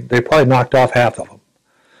Allen, they probably knocked off half of them,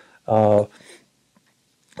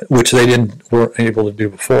 which they weren't able to do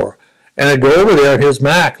before. And I go over there, here's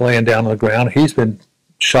Mac laying down on the ground. He's been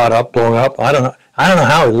shot up, blown up. I don't know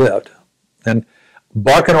how he lived. And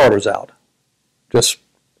barking orders out. Just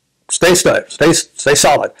stay stiff, stay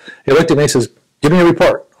solid. He looked at me and says, give me a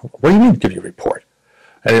report. What do you mean give you a report?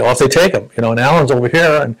 And off they take him, and Alan's over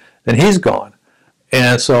here, and then he's gone.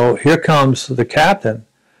 And so here comes the captain,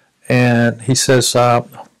 and he says,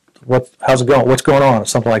 how's it going? What's going on? Or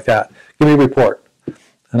something like that. Give me a report.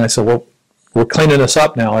 And I said, well, we're cleaning this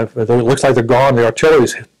up now. It looks like they're gone. The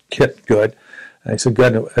artillery's hit good. And he said,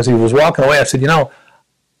 good. As he was walking away, I said,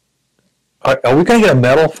 are we going to get a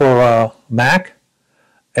medal for Mac?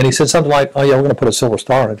 And he said something like, oh, yeah, we're going to put a silver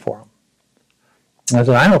star in for him. And I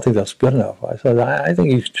said, I don't think that's good enough. I said, I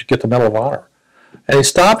think you should get the Medal of Honor. And he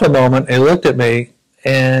stopped a moment, and he looked at me,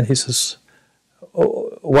 and he says,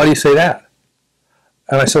 oh, why do you say that?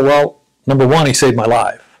 And I said, well, number one, he saved my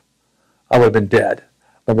life. I would have been dead.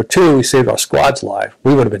 Number two, he saved our squad's life.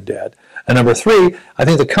 We would have been dead. And number three, I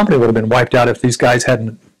think the company would have been wiped out if these guys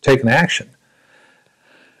hadn't taken action.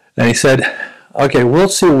 And he said, okay, we'll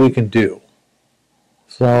see what we can do.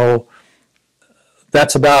 So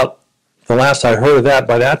that's about the last I heard of that.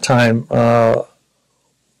 By that time, I'm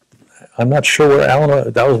not sure where Alan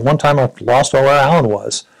was. That was one time I lost where Alan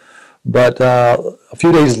was. But a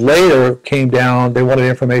few days later came down, they wanted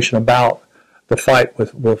information about the fight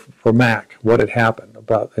for Mac, what had happened,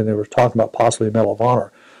 and they were talking about possibly a Medal of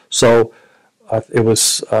Honor. So it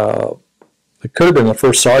could have been the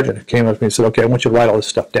first sergeant who came up to me and said, okay, I want you to write all this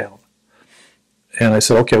stuff down. And I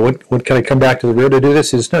said, okay, what can I come back to the rear to do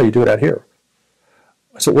this? He says, no, you do it out here.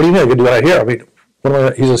 I said, what do you mean I can do it out here? I mean,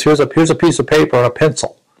 he says, here's a piece of paper and a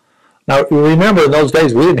pencil. Now, you remember in those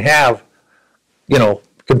days, we didn't have,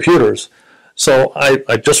 computers. So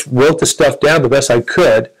I just wrote the stuff down the best I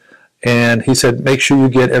could. And he said, make sure you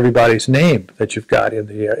get everybody's name that you've got in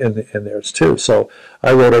there too. So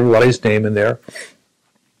I wrote everybody's name in there.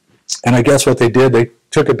 And I guess what they did, they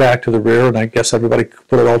took it back to the rear, and I guess everybody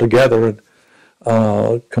put it all together and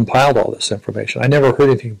compiled all this information. I never heard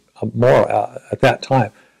anything more at that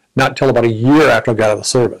time, not until about a year after I got out of the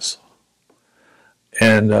service.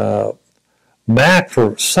 And Mac,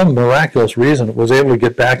 for some miraculous reason, was able to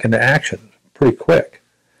get back into action pretty quick.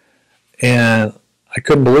 And I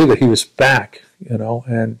couldn't believe that he was back,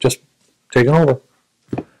 and just taking over.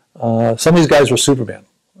 Some of these guys were Superman.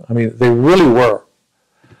 I mean, they really were.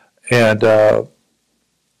 And then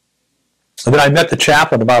I met the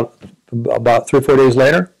chaplain about 3 or 4 days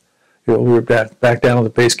later. We were back down at the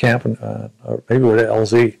base camp, and or maybe we were at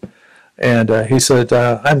LZ. And he said,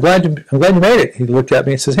 I'm glad you made it. He looked at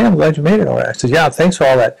me and says, hey, I'm glad you made it. I said, yeah, thanks for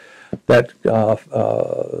all that the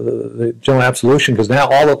general absolution, because now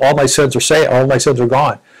all my sins are saved, all my sins are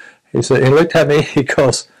gone. He said, he looked at me, he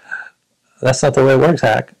goes, that's not the way it works,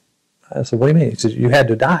 Hack. I said, what do you mean? He says, you had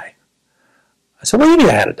to die. I said, what do you mean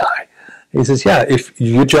I had to die? He says, yeah, if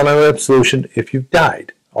you get general absolution, if you've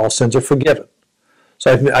died, all sins are forgiven.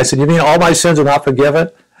 So I said, you mean all my sins are not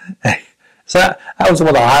forgiven? So that was one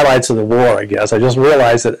of the highlights of the war, I guess. I just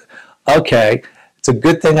realized that, okay, it's a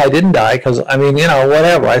good thing I didn't die, because,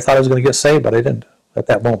 whatever. I thought I was going to get saved, but I didn't at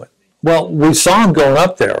that moment. Well, we saw him going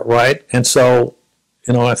up there, right? And so,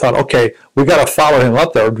 I thought, okay, we got to follow him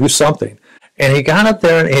up there or do something. And he got up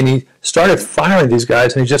there and he started firing these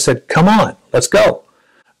guys, and he just said, come on, let's go.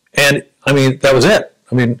 And, that was it.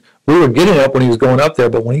 We were getting up when he was going up there,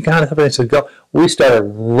 but when he got up there and said, go, we started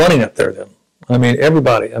running up there then.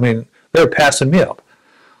 Everybody, they were passing me up.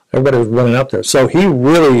 Everybody was running up there. So he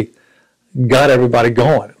really got everybody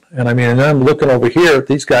going. And and then I'm looking over here at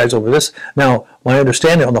these guys over this. Now, my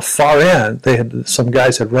understanding on the far end, some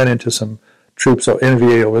guys had run into some troops or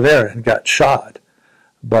NVA over there and got shot.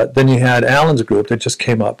 But then you had Alan's group that just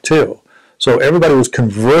came up too. So everybody was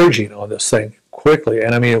converging on this thing quickly.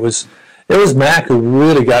 And it was Mac who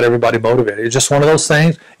really got everybody motivated. It's just one of those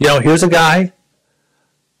things. Here's a guy.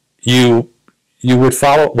 You would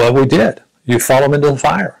follow. Well, we did. You follow him into the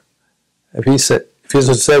fire. If he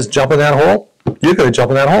says jump in that hole, you're going to jump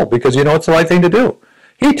in that hole because it's the right thing to do.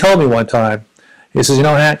 He told me one time, he says,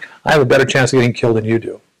 Hank, I have a better chance of getting killed than you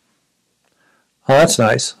do. Oh, that's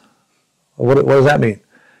nice. What does that mean?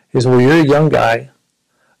 He said, well, you're a young guy.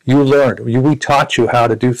 You learned. We taught you how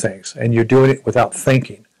to do things, and you're doing it without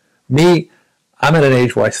thinking. Me, I'm at an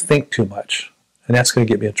age where I think too much, and that's going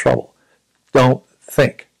to get me in trouble. Don't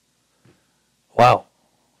think. Wow,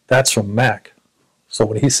 that's from Mac. So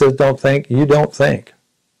when he says don't think, you don't think.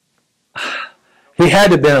 He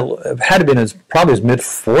had to have been probably his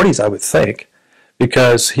mid-40s, I would think,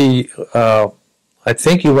 because I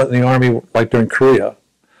think he went in the Army like during Korea,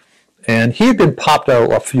 and he had been popped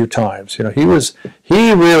out a few times. He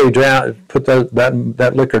really put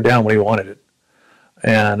that liquor down when he wanted it,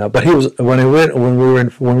 and but he was when we were in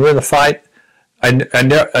the fight.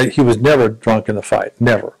 He was never drunk in the fight,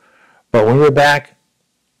 never. But when we were back,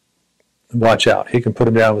 watch out. He can put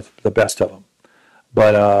him down with the best of them.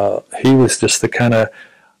 But he was just the kind of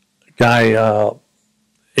guy,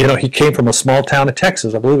 he came from a small town in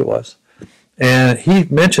Texas, I believe it was. And he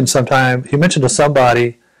mentioned to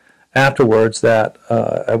somebody afterwards that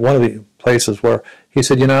at one of the places where he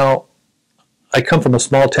said, I come from a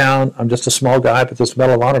small town, I'm just a small guy, but this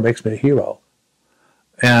Medal of Honor makes me a hero.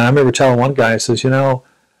 And I remember telling one guy, he says, he's not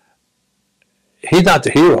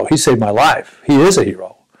the hero, he saved my life. He is a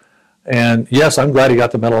hero. And yes, I'm glad he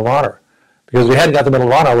got the Medal of Honor, because if he hadn't got the Medal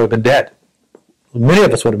of Honor, I would have been dead. Many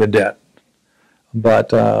of us would have been dead.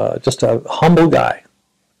 But just a humble guy,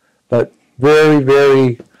 but very,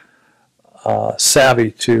 very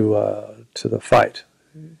savvy to the fight.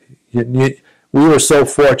 We were so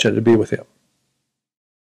fortunate to be with him.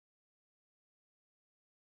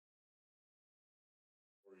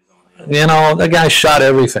 The guy shot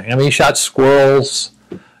everything. I mean, he shot squirrels.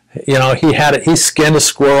 He skinned a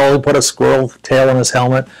squirrel, put a squirrel tail on his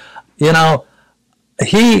helmet. What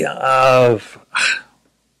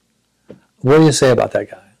do you say about that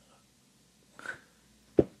guy?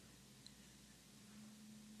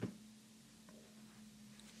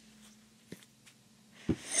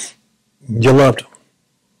 You loved him.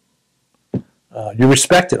 You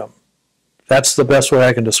respected him. That's the best way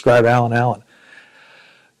I can describe Alan Allen.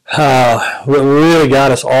 What really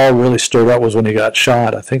got us all really stirred up was when he got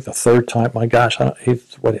shot. I think the third time, my gosh, I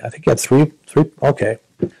think he had three, okay.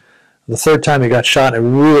 The third time he got shot, it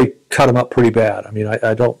really cut him up pretty bad. I mean,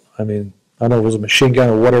 I don't know if it was a machine gun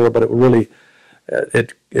or whatever, but it really,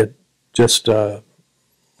 it just hurt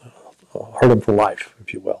him for life,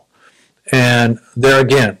 if you will. And there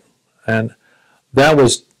again, and that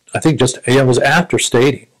was, I think, it was after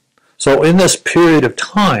stating. So in this period of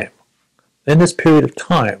time,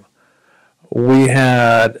 we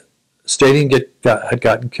had Stating had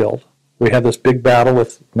gotten killed. We had this big battle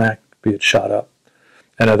with Mac being shot up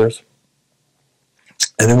and others.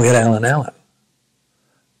 And then we had Alan Allen.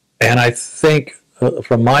 And I think,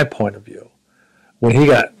 from my point of view, when he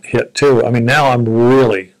got hit too, I mean, now I'm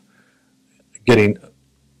really getting,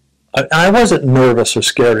 I wasn't nervous or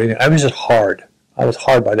scared or anything. I was just hard. I was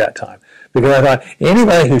hard by that time. Because I thought,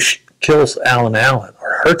 anybody who kills Alan Allen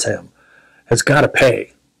or hurts him has got to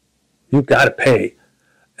pay. You've got to pay.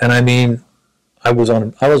 And I mean, I was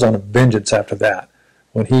on a vengeance after that.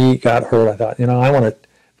 When he got hurt, I thought, if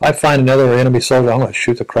I find another enemy soldier, I'm going to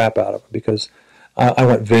shoot the crap out of him, because I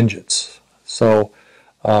want vengeance. So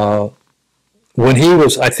when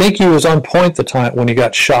I think he was on point the time when he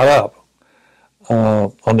got shot up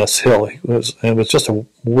on this hill. It was just a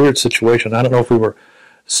weird situation. I don't know if we were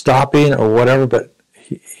stopping or whatever, but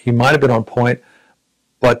he might have been on point,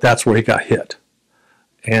 but that's where he got hit.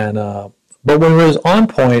 And but when he was on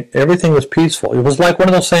point, everything was peaceful. It was like one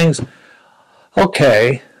of those things,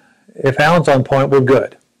 okay, if Alan's on point, we're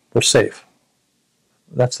good. We're safe.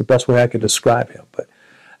 That's the best way I could describe him. But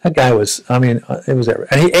that guy was, it was everything.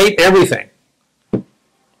 And he ate everything.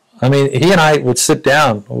 I mean, he and I would sit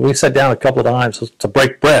down. We sat down a couple of times to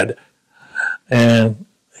break bread, and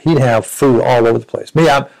he'd have food all over the place. Me,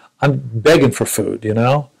 I'm begging for food,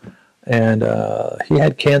 And he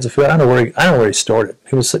had cans of food. I don't know where he stored it.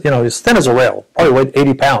 He was, he was thin as a rail, probably weighed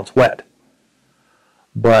 80 pounds wet.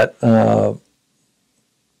 But a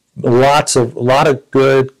lot of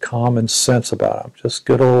good common sense about him. Just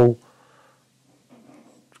good old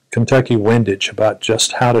Kentucky windage about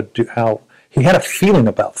just how he had a feeling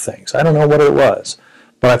about things. I don't know what it was,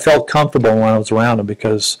 but I felt comfortable when I was around him,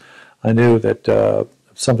 because I knew that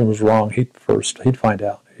if something was wrong, he'd find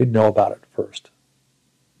out. He'd know about it first.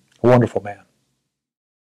 A wonderful man.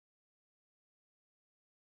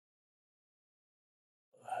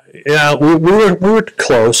 Yeah, we were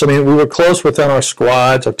close. I mean, we were close within our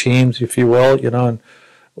squads, our teams, if you will. And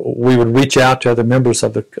we would reach out to other members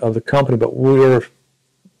of the company, but we were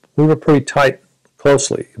pretty tight,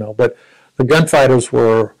 closely. But the gunfighters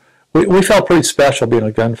we felt pretty special being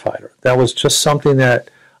a gunfighter. That was just something that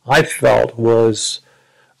I felt was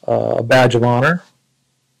a badge of honor.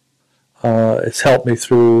 It's helped me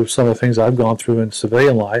through some of the things I've gone through in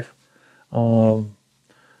civilian life. And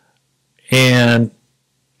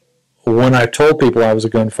when I told people I was a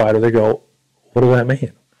gunfighter, they go, "What does that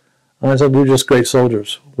mean?" And I said, "We were just great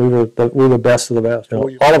soldiers. We were the best of the best.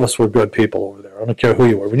 All of us were good people over there. I don't care who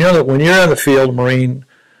you were. When you're in the field, Marine,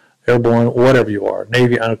 Airborne, whatever you are,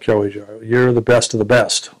 Navy, I don't care what you are. You're the best of the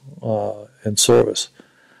best in service."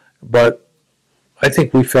 But I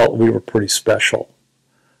think we felt we were pretty special.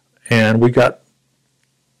 And we got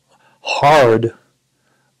hard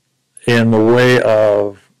in the way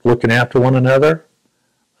of looking after one another.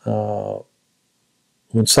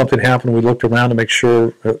 When something happened, we looked around to make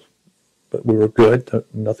sure but we were good.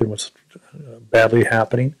 Nothing was badly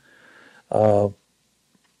happening.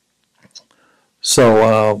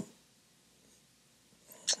 So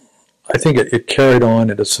I think it carried on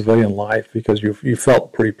into civilian life because you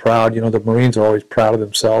felt pretty proud. You know, the Marines are always proud of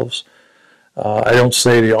themselves. I don't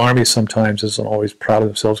say the Army sometimes isn't always proud of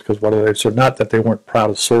themselves because what they serve. Not that they weren't proud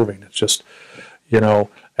of serving. It's just, you know,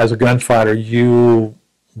 as a gunfighter, you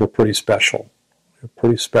were pretty special. You're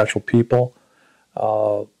pretty special people.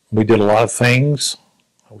 We did a lot of things.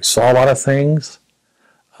 We saw a lot of things.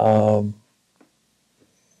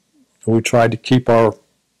 We tried to keep our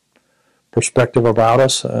perspective about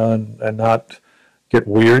us and not get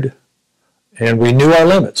weird. And we knew our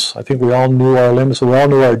limits. I think we all knew our limits. We all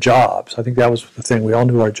knew our jobs. I think that was the thing. We all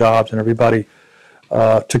knew our jobs, and everybody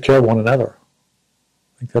took care of one another.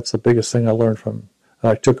 I think that's the biggest thing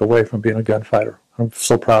I took away from being a gunfighter. I'm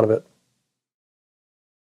so proud of it.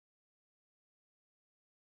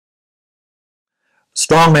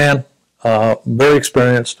 Strong man, very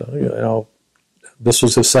experienced. You know, this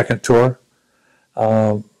was his second tour.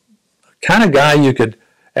 Kind of guy you could,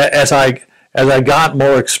 as I got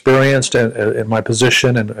more experienced in my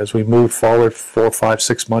position, and as we moved forward 4, 5,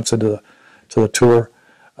 6 months into the tour,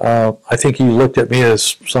 I think he looked at me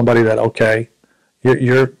as somebody that, okay,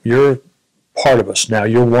 you're part of us now.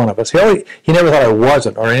 You're one of us. He never thought I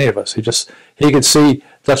wasn't, or any of us. He could see,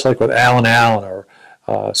 just like with Alan or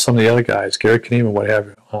some of the other guys, Gary Knieman, what have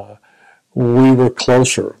you. We were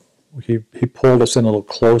closer. He pulled us in a little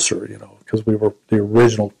closer, you know, because we were the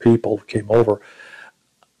original people who came over.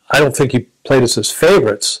 I don't think he played us as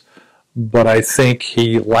favorites, but I think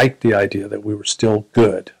he liked the idea that we were still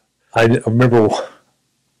good. I remember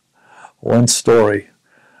one story.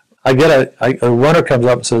 A runner comes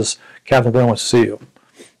up and says, "Captain Ben wants to see you."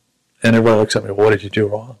 And everybody looks at me, "What did you do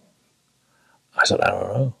wrong?" I said, "I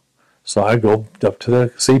don't know." So I go up to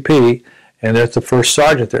the CP, and there's the first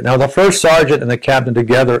sergeant there. Now, the first sergeant and the captain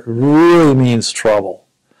together really means trouble.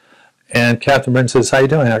 And Captain Brennan says, "How you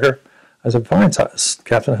doing, Hacker?" I said, "Fine,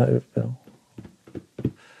 Captain." You know.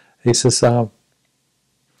 He says,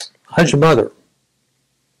 "How's your mother?"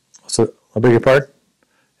 I said, "I beg your pardon?"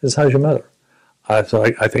 He says, "How's your mother?" I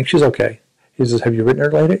said, I think she's okay." He says, "Have you written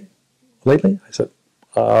her lately?" I said,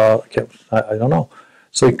 I don't know."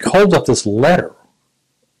 So he holds up this letter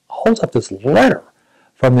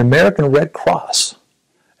from the American Red Cross.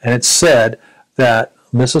 And it said that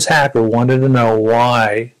Mrs. Hacker wanted to know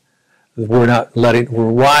why we're not letting,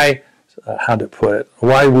 why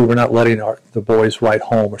we were not letting the boys write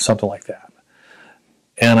home or something like that.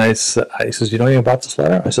 And he says, "You know anything about this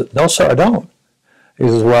letter?" I said, "No, sir, I don't." He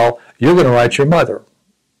says, "Well, you're going to write your mother.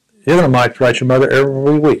 You're going to write your mother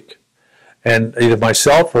every week. And either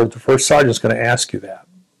myself or the first sergeant is going to ask you that.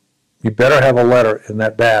 You better have a letter in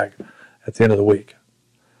that bag at the end of the week."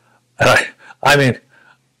 And I mean,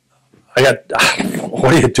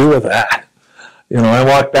 what do you do with that? You know, I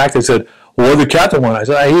walked back and said, "Well, what did the captain want?" I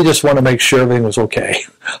said, "He just wanted to make sure everything was okay."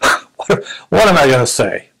 What am I going to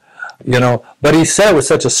say? You know, but he said it with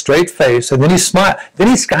such a straight face, and then he smiled. Then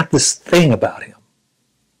he's got this thing about him.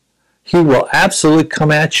 He will absolutely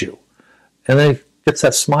come at you, and then he gets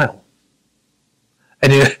that smile.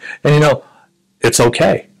 And you know, it's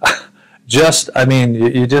okay. You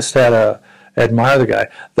just had to admire the guy.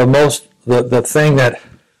 The thing that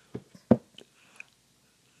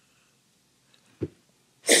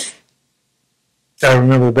I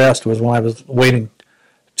remember the best was when I was waiting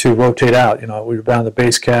to rotate out. You know, we were down the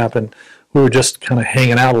base camp, and we were just kind of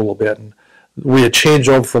hanging out a little bit. And we had changed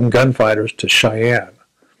over from Gunfighters to Cheyenne,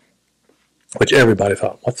 which everybody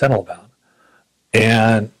thought, "What's that all about?"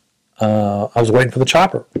 And I was waiting for the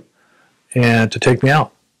chopper and to take me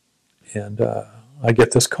out. And I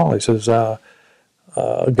get this call. He says,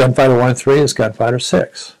 "Gunfighter 1-3 is Gunfighter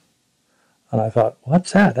 6. And I thought,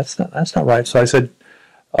 "What's that? That's not right." So I said,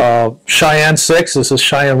 "Cheyenne 6, this is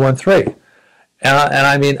Cheyenne 1-3. And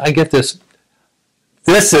I mean, I get this.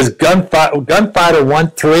 This is Gunfighter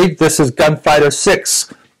 1-3. This is Gunfighter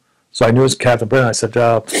 6. So I knew it was Captain Brennan. I said,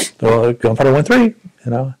 "Gunfighter 1-3.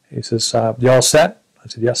 You know, he says, "You all set?" I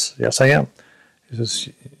said, Yes, I am." He says,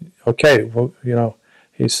 "Okay, well, you know,"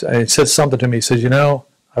 he said something to me. He says, "You know,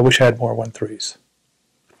 I wish I had more 1-3s."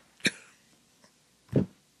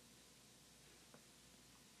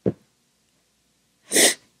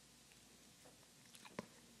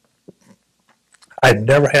 I'd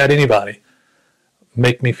never had anybody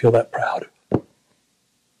make me feel that proud.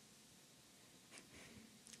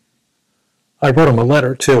 I wrote him a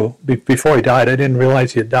letter too before he died. I didn't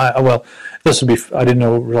realize he had died. Oh, well, I didn't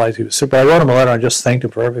realize he was sick. But I wrote him a letter. I just thanked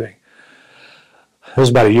him for everything. It was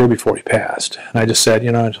about a year before he passed, and I just said,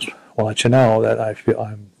 "You know, I just want to let you know that I feel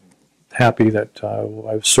I'm happy that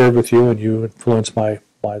I've served with you and you influenced my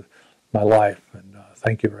life. And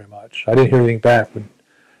thank you very much. I didn't hear anything back, and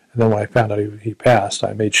then when I found out he passed,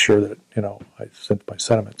 I made sure that I sent my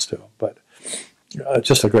sentiments to him. But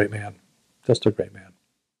just a great man, just a great man.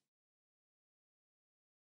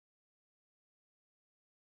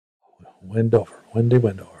 Wendover, Wendy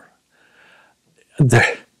Wendover.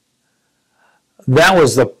 That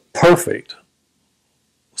was the perfect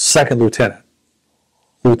second lieutenant,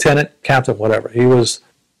 captain, whatever.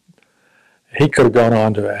 He could have gone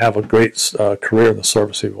on to have a great career in the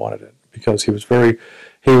service if he wanted it, because he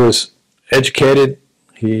was educated.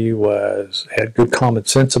 He had good common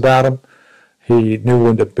sense about him. He knew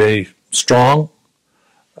when to be strong.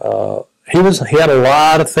 He had a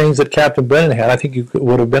lot of things that Captain Brennan had. I think he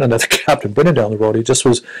would have been another Captain Brennan down the road. He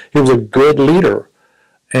was a good leader,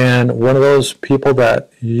 and one of those people that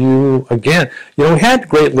we had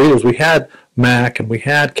great leaders. We had Mac, and we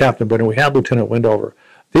had Captain Brennan, we had Lieutenant Wendover.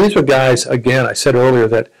 These were guys, again, I said earlier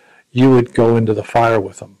that you would go into the fire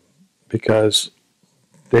with them because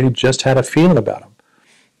they just had a feeling about them.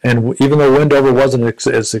 And even though Wendover wasn't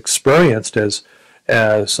as experienced as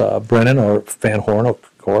Brennan or Van Horn,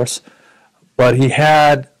 of course, but he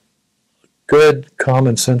had good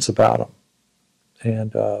common sense about him.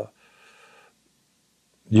 And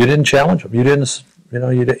you didn't challenge him. You didn't,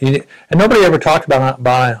 and nobody ever talked about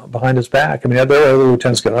behind his back. I mean, there were other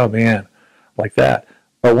lieutenants going, oh man, like that.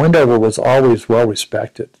 But Wendover was always well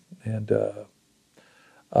respected and a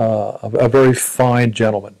very fine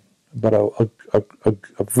gentleman, but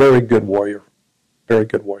a very good warrior, very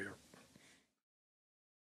good warrior.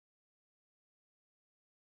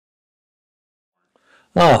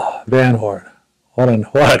 Oh, Van Horn, what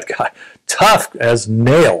a guy, tough as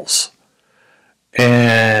nails,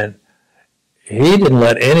 and he didn't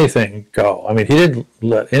let anything go. I mean, he didn't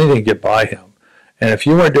let anything get by him. And if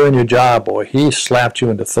you weren't doing your job, boy, he slapped you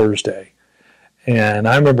into Thursday. And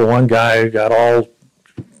I remember one guy got all,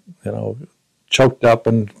 choked up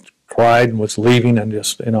and cried and was leaving, and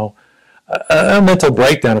just, a mental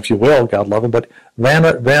breakdown, if you will, God love him. But Van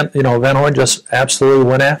Horn just absolutely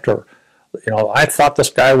went after. I thought this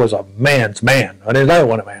guy was a man's man. I didn't know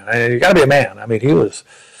one a man. You got to be a man. I mean, he was,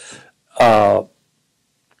 and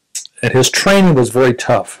his training was very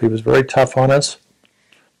tough. He was very tough on us.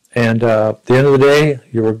 And at the end of the day,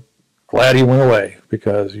 you were glad he went away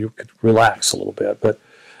because you could relax a little bit. But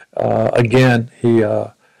again, he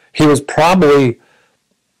was probably,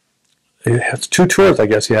 he has 2 tours, I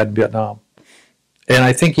guess, he had in Vietnam. And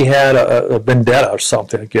I think he had a vendetta or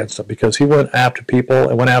something against him because he went after people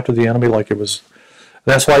and went after the enemy like it was.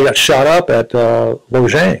 That's why he got shot up at Lo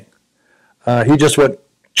Giang. He just went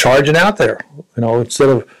charging out there, instead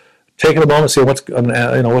of taking a moment to see what's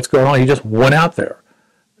going on. He just went out there.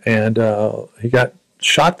 And he got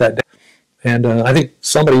shot that day. And I think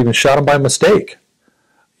somebody even shot him by mistake,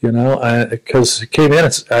 because he came in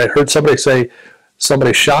and I heard somebody say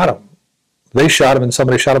somebody shot him. They shot him and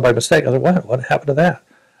somebody shot him by mistake. I was like, what happened to that?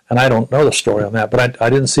 And I don't know the story on that, but I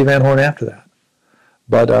didn't see Van Horn after that.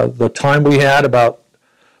 But the time we had, about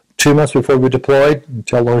 2 months before we deployed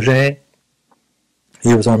until Lo Giang,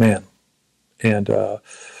 he was our man. And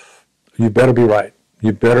you better be right.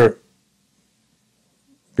 You better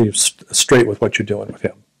be straight with what you're doing with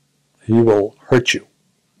him. He will hurt you.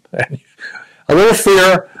 A little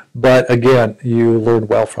fear, but again, you learn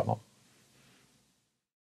well from him.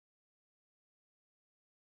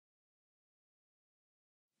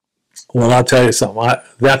 Well, I'll tell you something.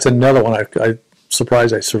 That's another one I'm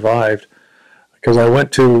surprised I survived, because I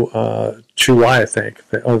went to Chu Lai, I think.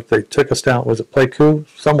 They took us down. Was it Pleiku?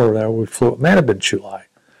 Somewhere there we flew. It may have been Chu Lai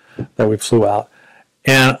that we flew out.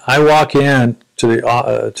 And I walk in to the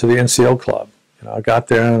NCO club. I got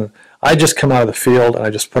there and I just come out of the field and I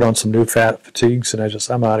just put on some new fatigues and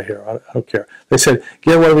I'm out of here. I don't care. They said,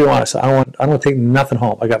 get whatever you want. I said, I don't want to take nothing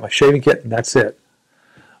home. I got my shaving kit and that's it.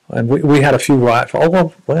 And we had a few riots.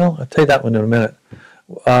 Oh, well, I'll tell you that one in a minute.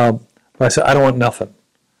 But I said, I don't want nothing.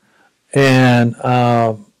 And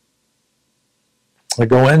I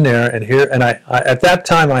go in there and I at that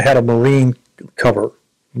time I had a Marine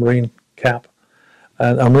cap.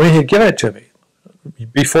 And a Marine had given it to me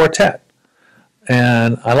before Tet.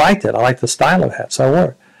 And I liked it. I liked the style of hat, so I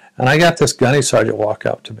wore it. And I got this gunny sergeant walk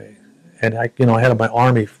up to me. And I had my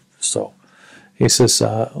Army, so he says,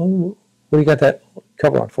 oh, what do you got that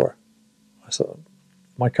cover on for? I said,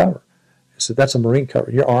 my cover. He said, that's a Marine cover.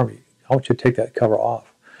 You're Army. I want you to take that cover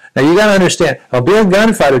off. Now, you got to understand, being a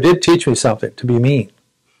gunfighter did teach me something, to be mean.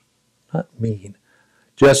 Not mean.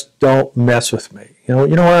 Just don't mess with me. You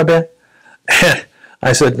know where I've been?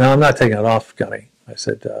 I said, no, I'm not taking it off, Gunny. I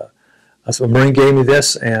said, A Marine gave me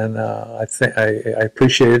this, and I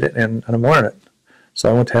appreciated it, and I'm wearing it. So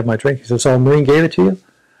I went to have my drink. He said, so a Marine gave it to you?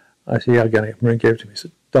 I said, yeah, a Marine gave it to me. He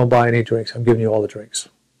said, don't buy any drinks. I'm giving you all the drinks.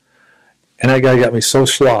 And that guy got me so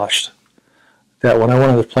sloshed that when I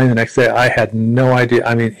went on the plane the next day, I had no idea.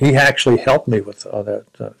 I mean, he actually helped me with that.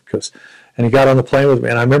 And he got on the plane with me,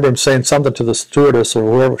 and I remember him saying something to the stewardess or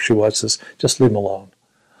whoever she was, says, just leave him alone.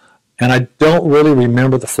 And I don't really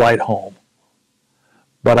remember the flight home.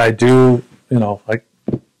 But I do, I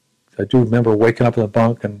do remember waking up in the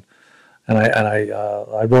bunk, and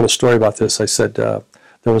I wrote a story about this. I said there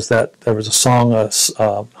was a song,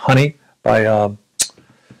 "Honey" by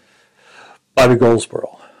Bobby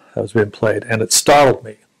Goldsboro that was being played, and it startled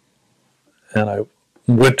me. And I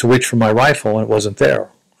went to reach for my rifle, and it wasn't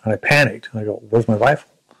there. And I panicked. And I go, "Where's my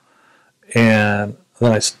rifle?" And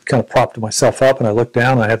then I kind of propped myself up, and I looked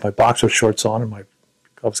down, and I had my boxer shorts on, and I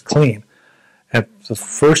was clean. And the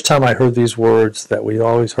first time I heard these words that we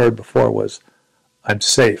always heard before was, I'm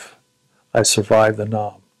safe. I survived the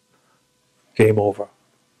Nam. Game over.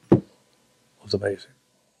 It was amazing.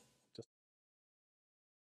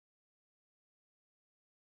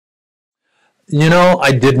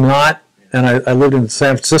 I did not, and I lived in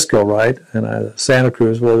San Francisco, right? And Santa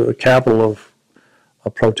Cruz was the capital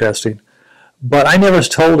of protesting. But I never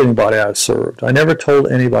told anybody I served. I never told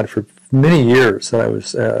anybody for many years that I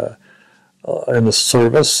was in the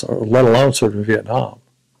service, or let alone served in Vietnam.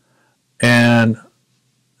 And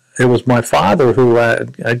it was my father who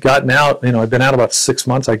had gotten out. I'd been out about 6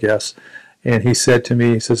 months, I guess. And he said to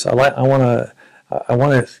me, he says, I want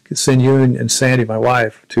to send you and Sandy, my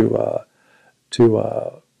wife, to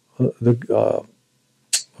the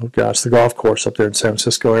golf course up there in San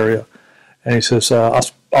Francisco area. And he says,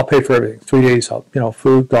 I'll pay for everything. 3 days,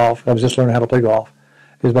 food, golf. I was just learning how to play golf.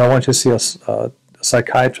 He says, but I want you to see a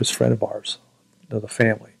psychiatrist friend of ours, the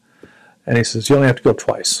family. And he says, you only have to go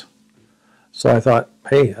twice. So I thought,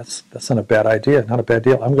 hey, that's not a bad idea, not a bad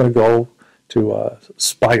deal. I'm going to go to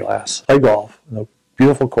Spyglass, play golf,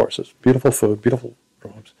 beautiful courses, beautiful food, beautiful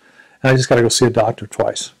rooms. And I just got to go see a doctor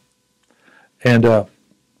twice. And I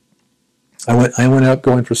went out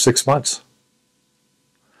going for 6 months.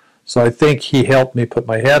 So I think he helped me put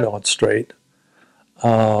my head on straight.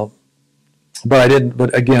 But I didn't.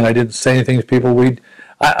 But again, I didn't say anything to people.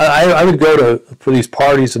 I would go for these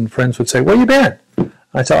parties, and friends would say, "Where you been?"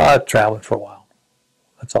 I said, "I'm traveling for a while."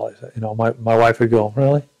 That's all I said. My wife would go,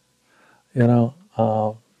 "Really?"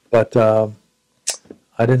 But I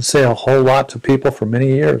didn't say a whole lot to people for many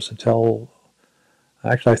years until,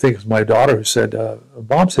 actually, I think it was my daughter who said,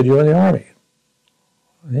 "Mom said you were in the Army."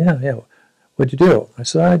 Yeah. What'd you do? I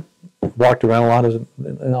said, I walked around a lot on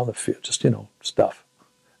the field, just stuff.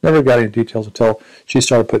 Never got any details until she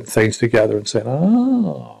started putting things together and saying,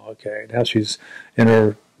 oh, okay. Now she's in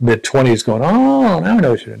her mid-20s going, oh, now I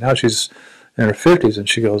know what you're doing. Now she's in her 50s, and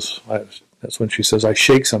she goes, that's when she says, I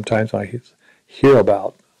shake sometimes when I hear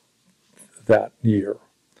about that year.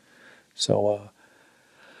 So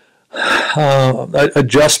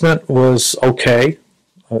adjustment was okay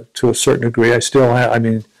to a certain degree. I still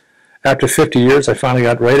have, after 50 years, I finally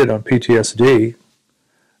got rated on PTSD.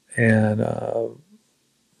 And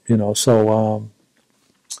so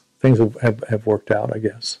things have worked out, I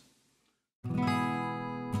guess.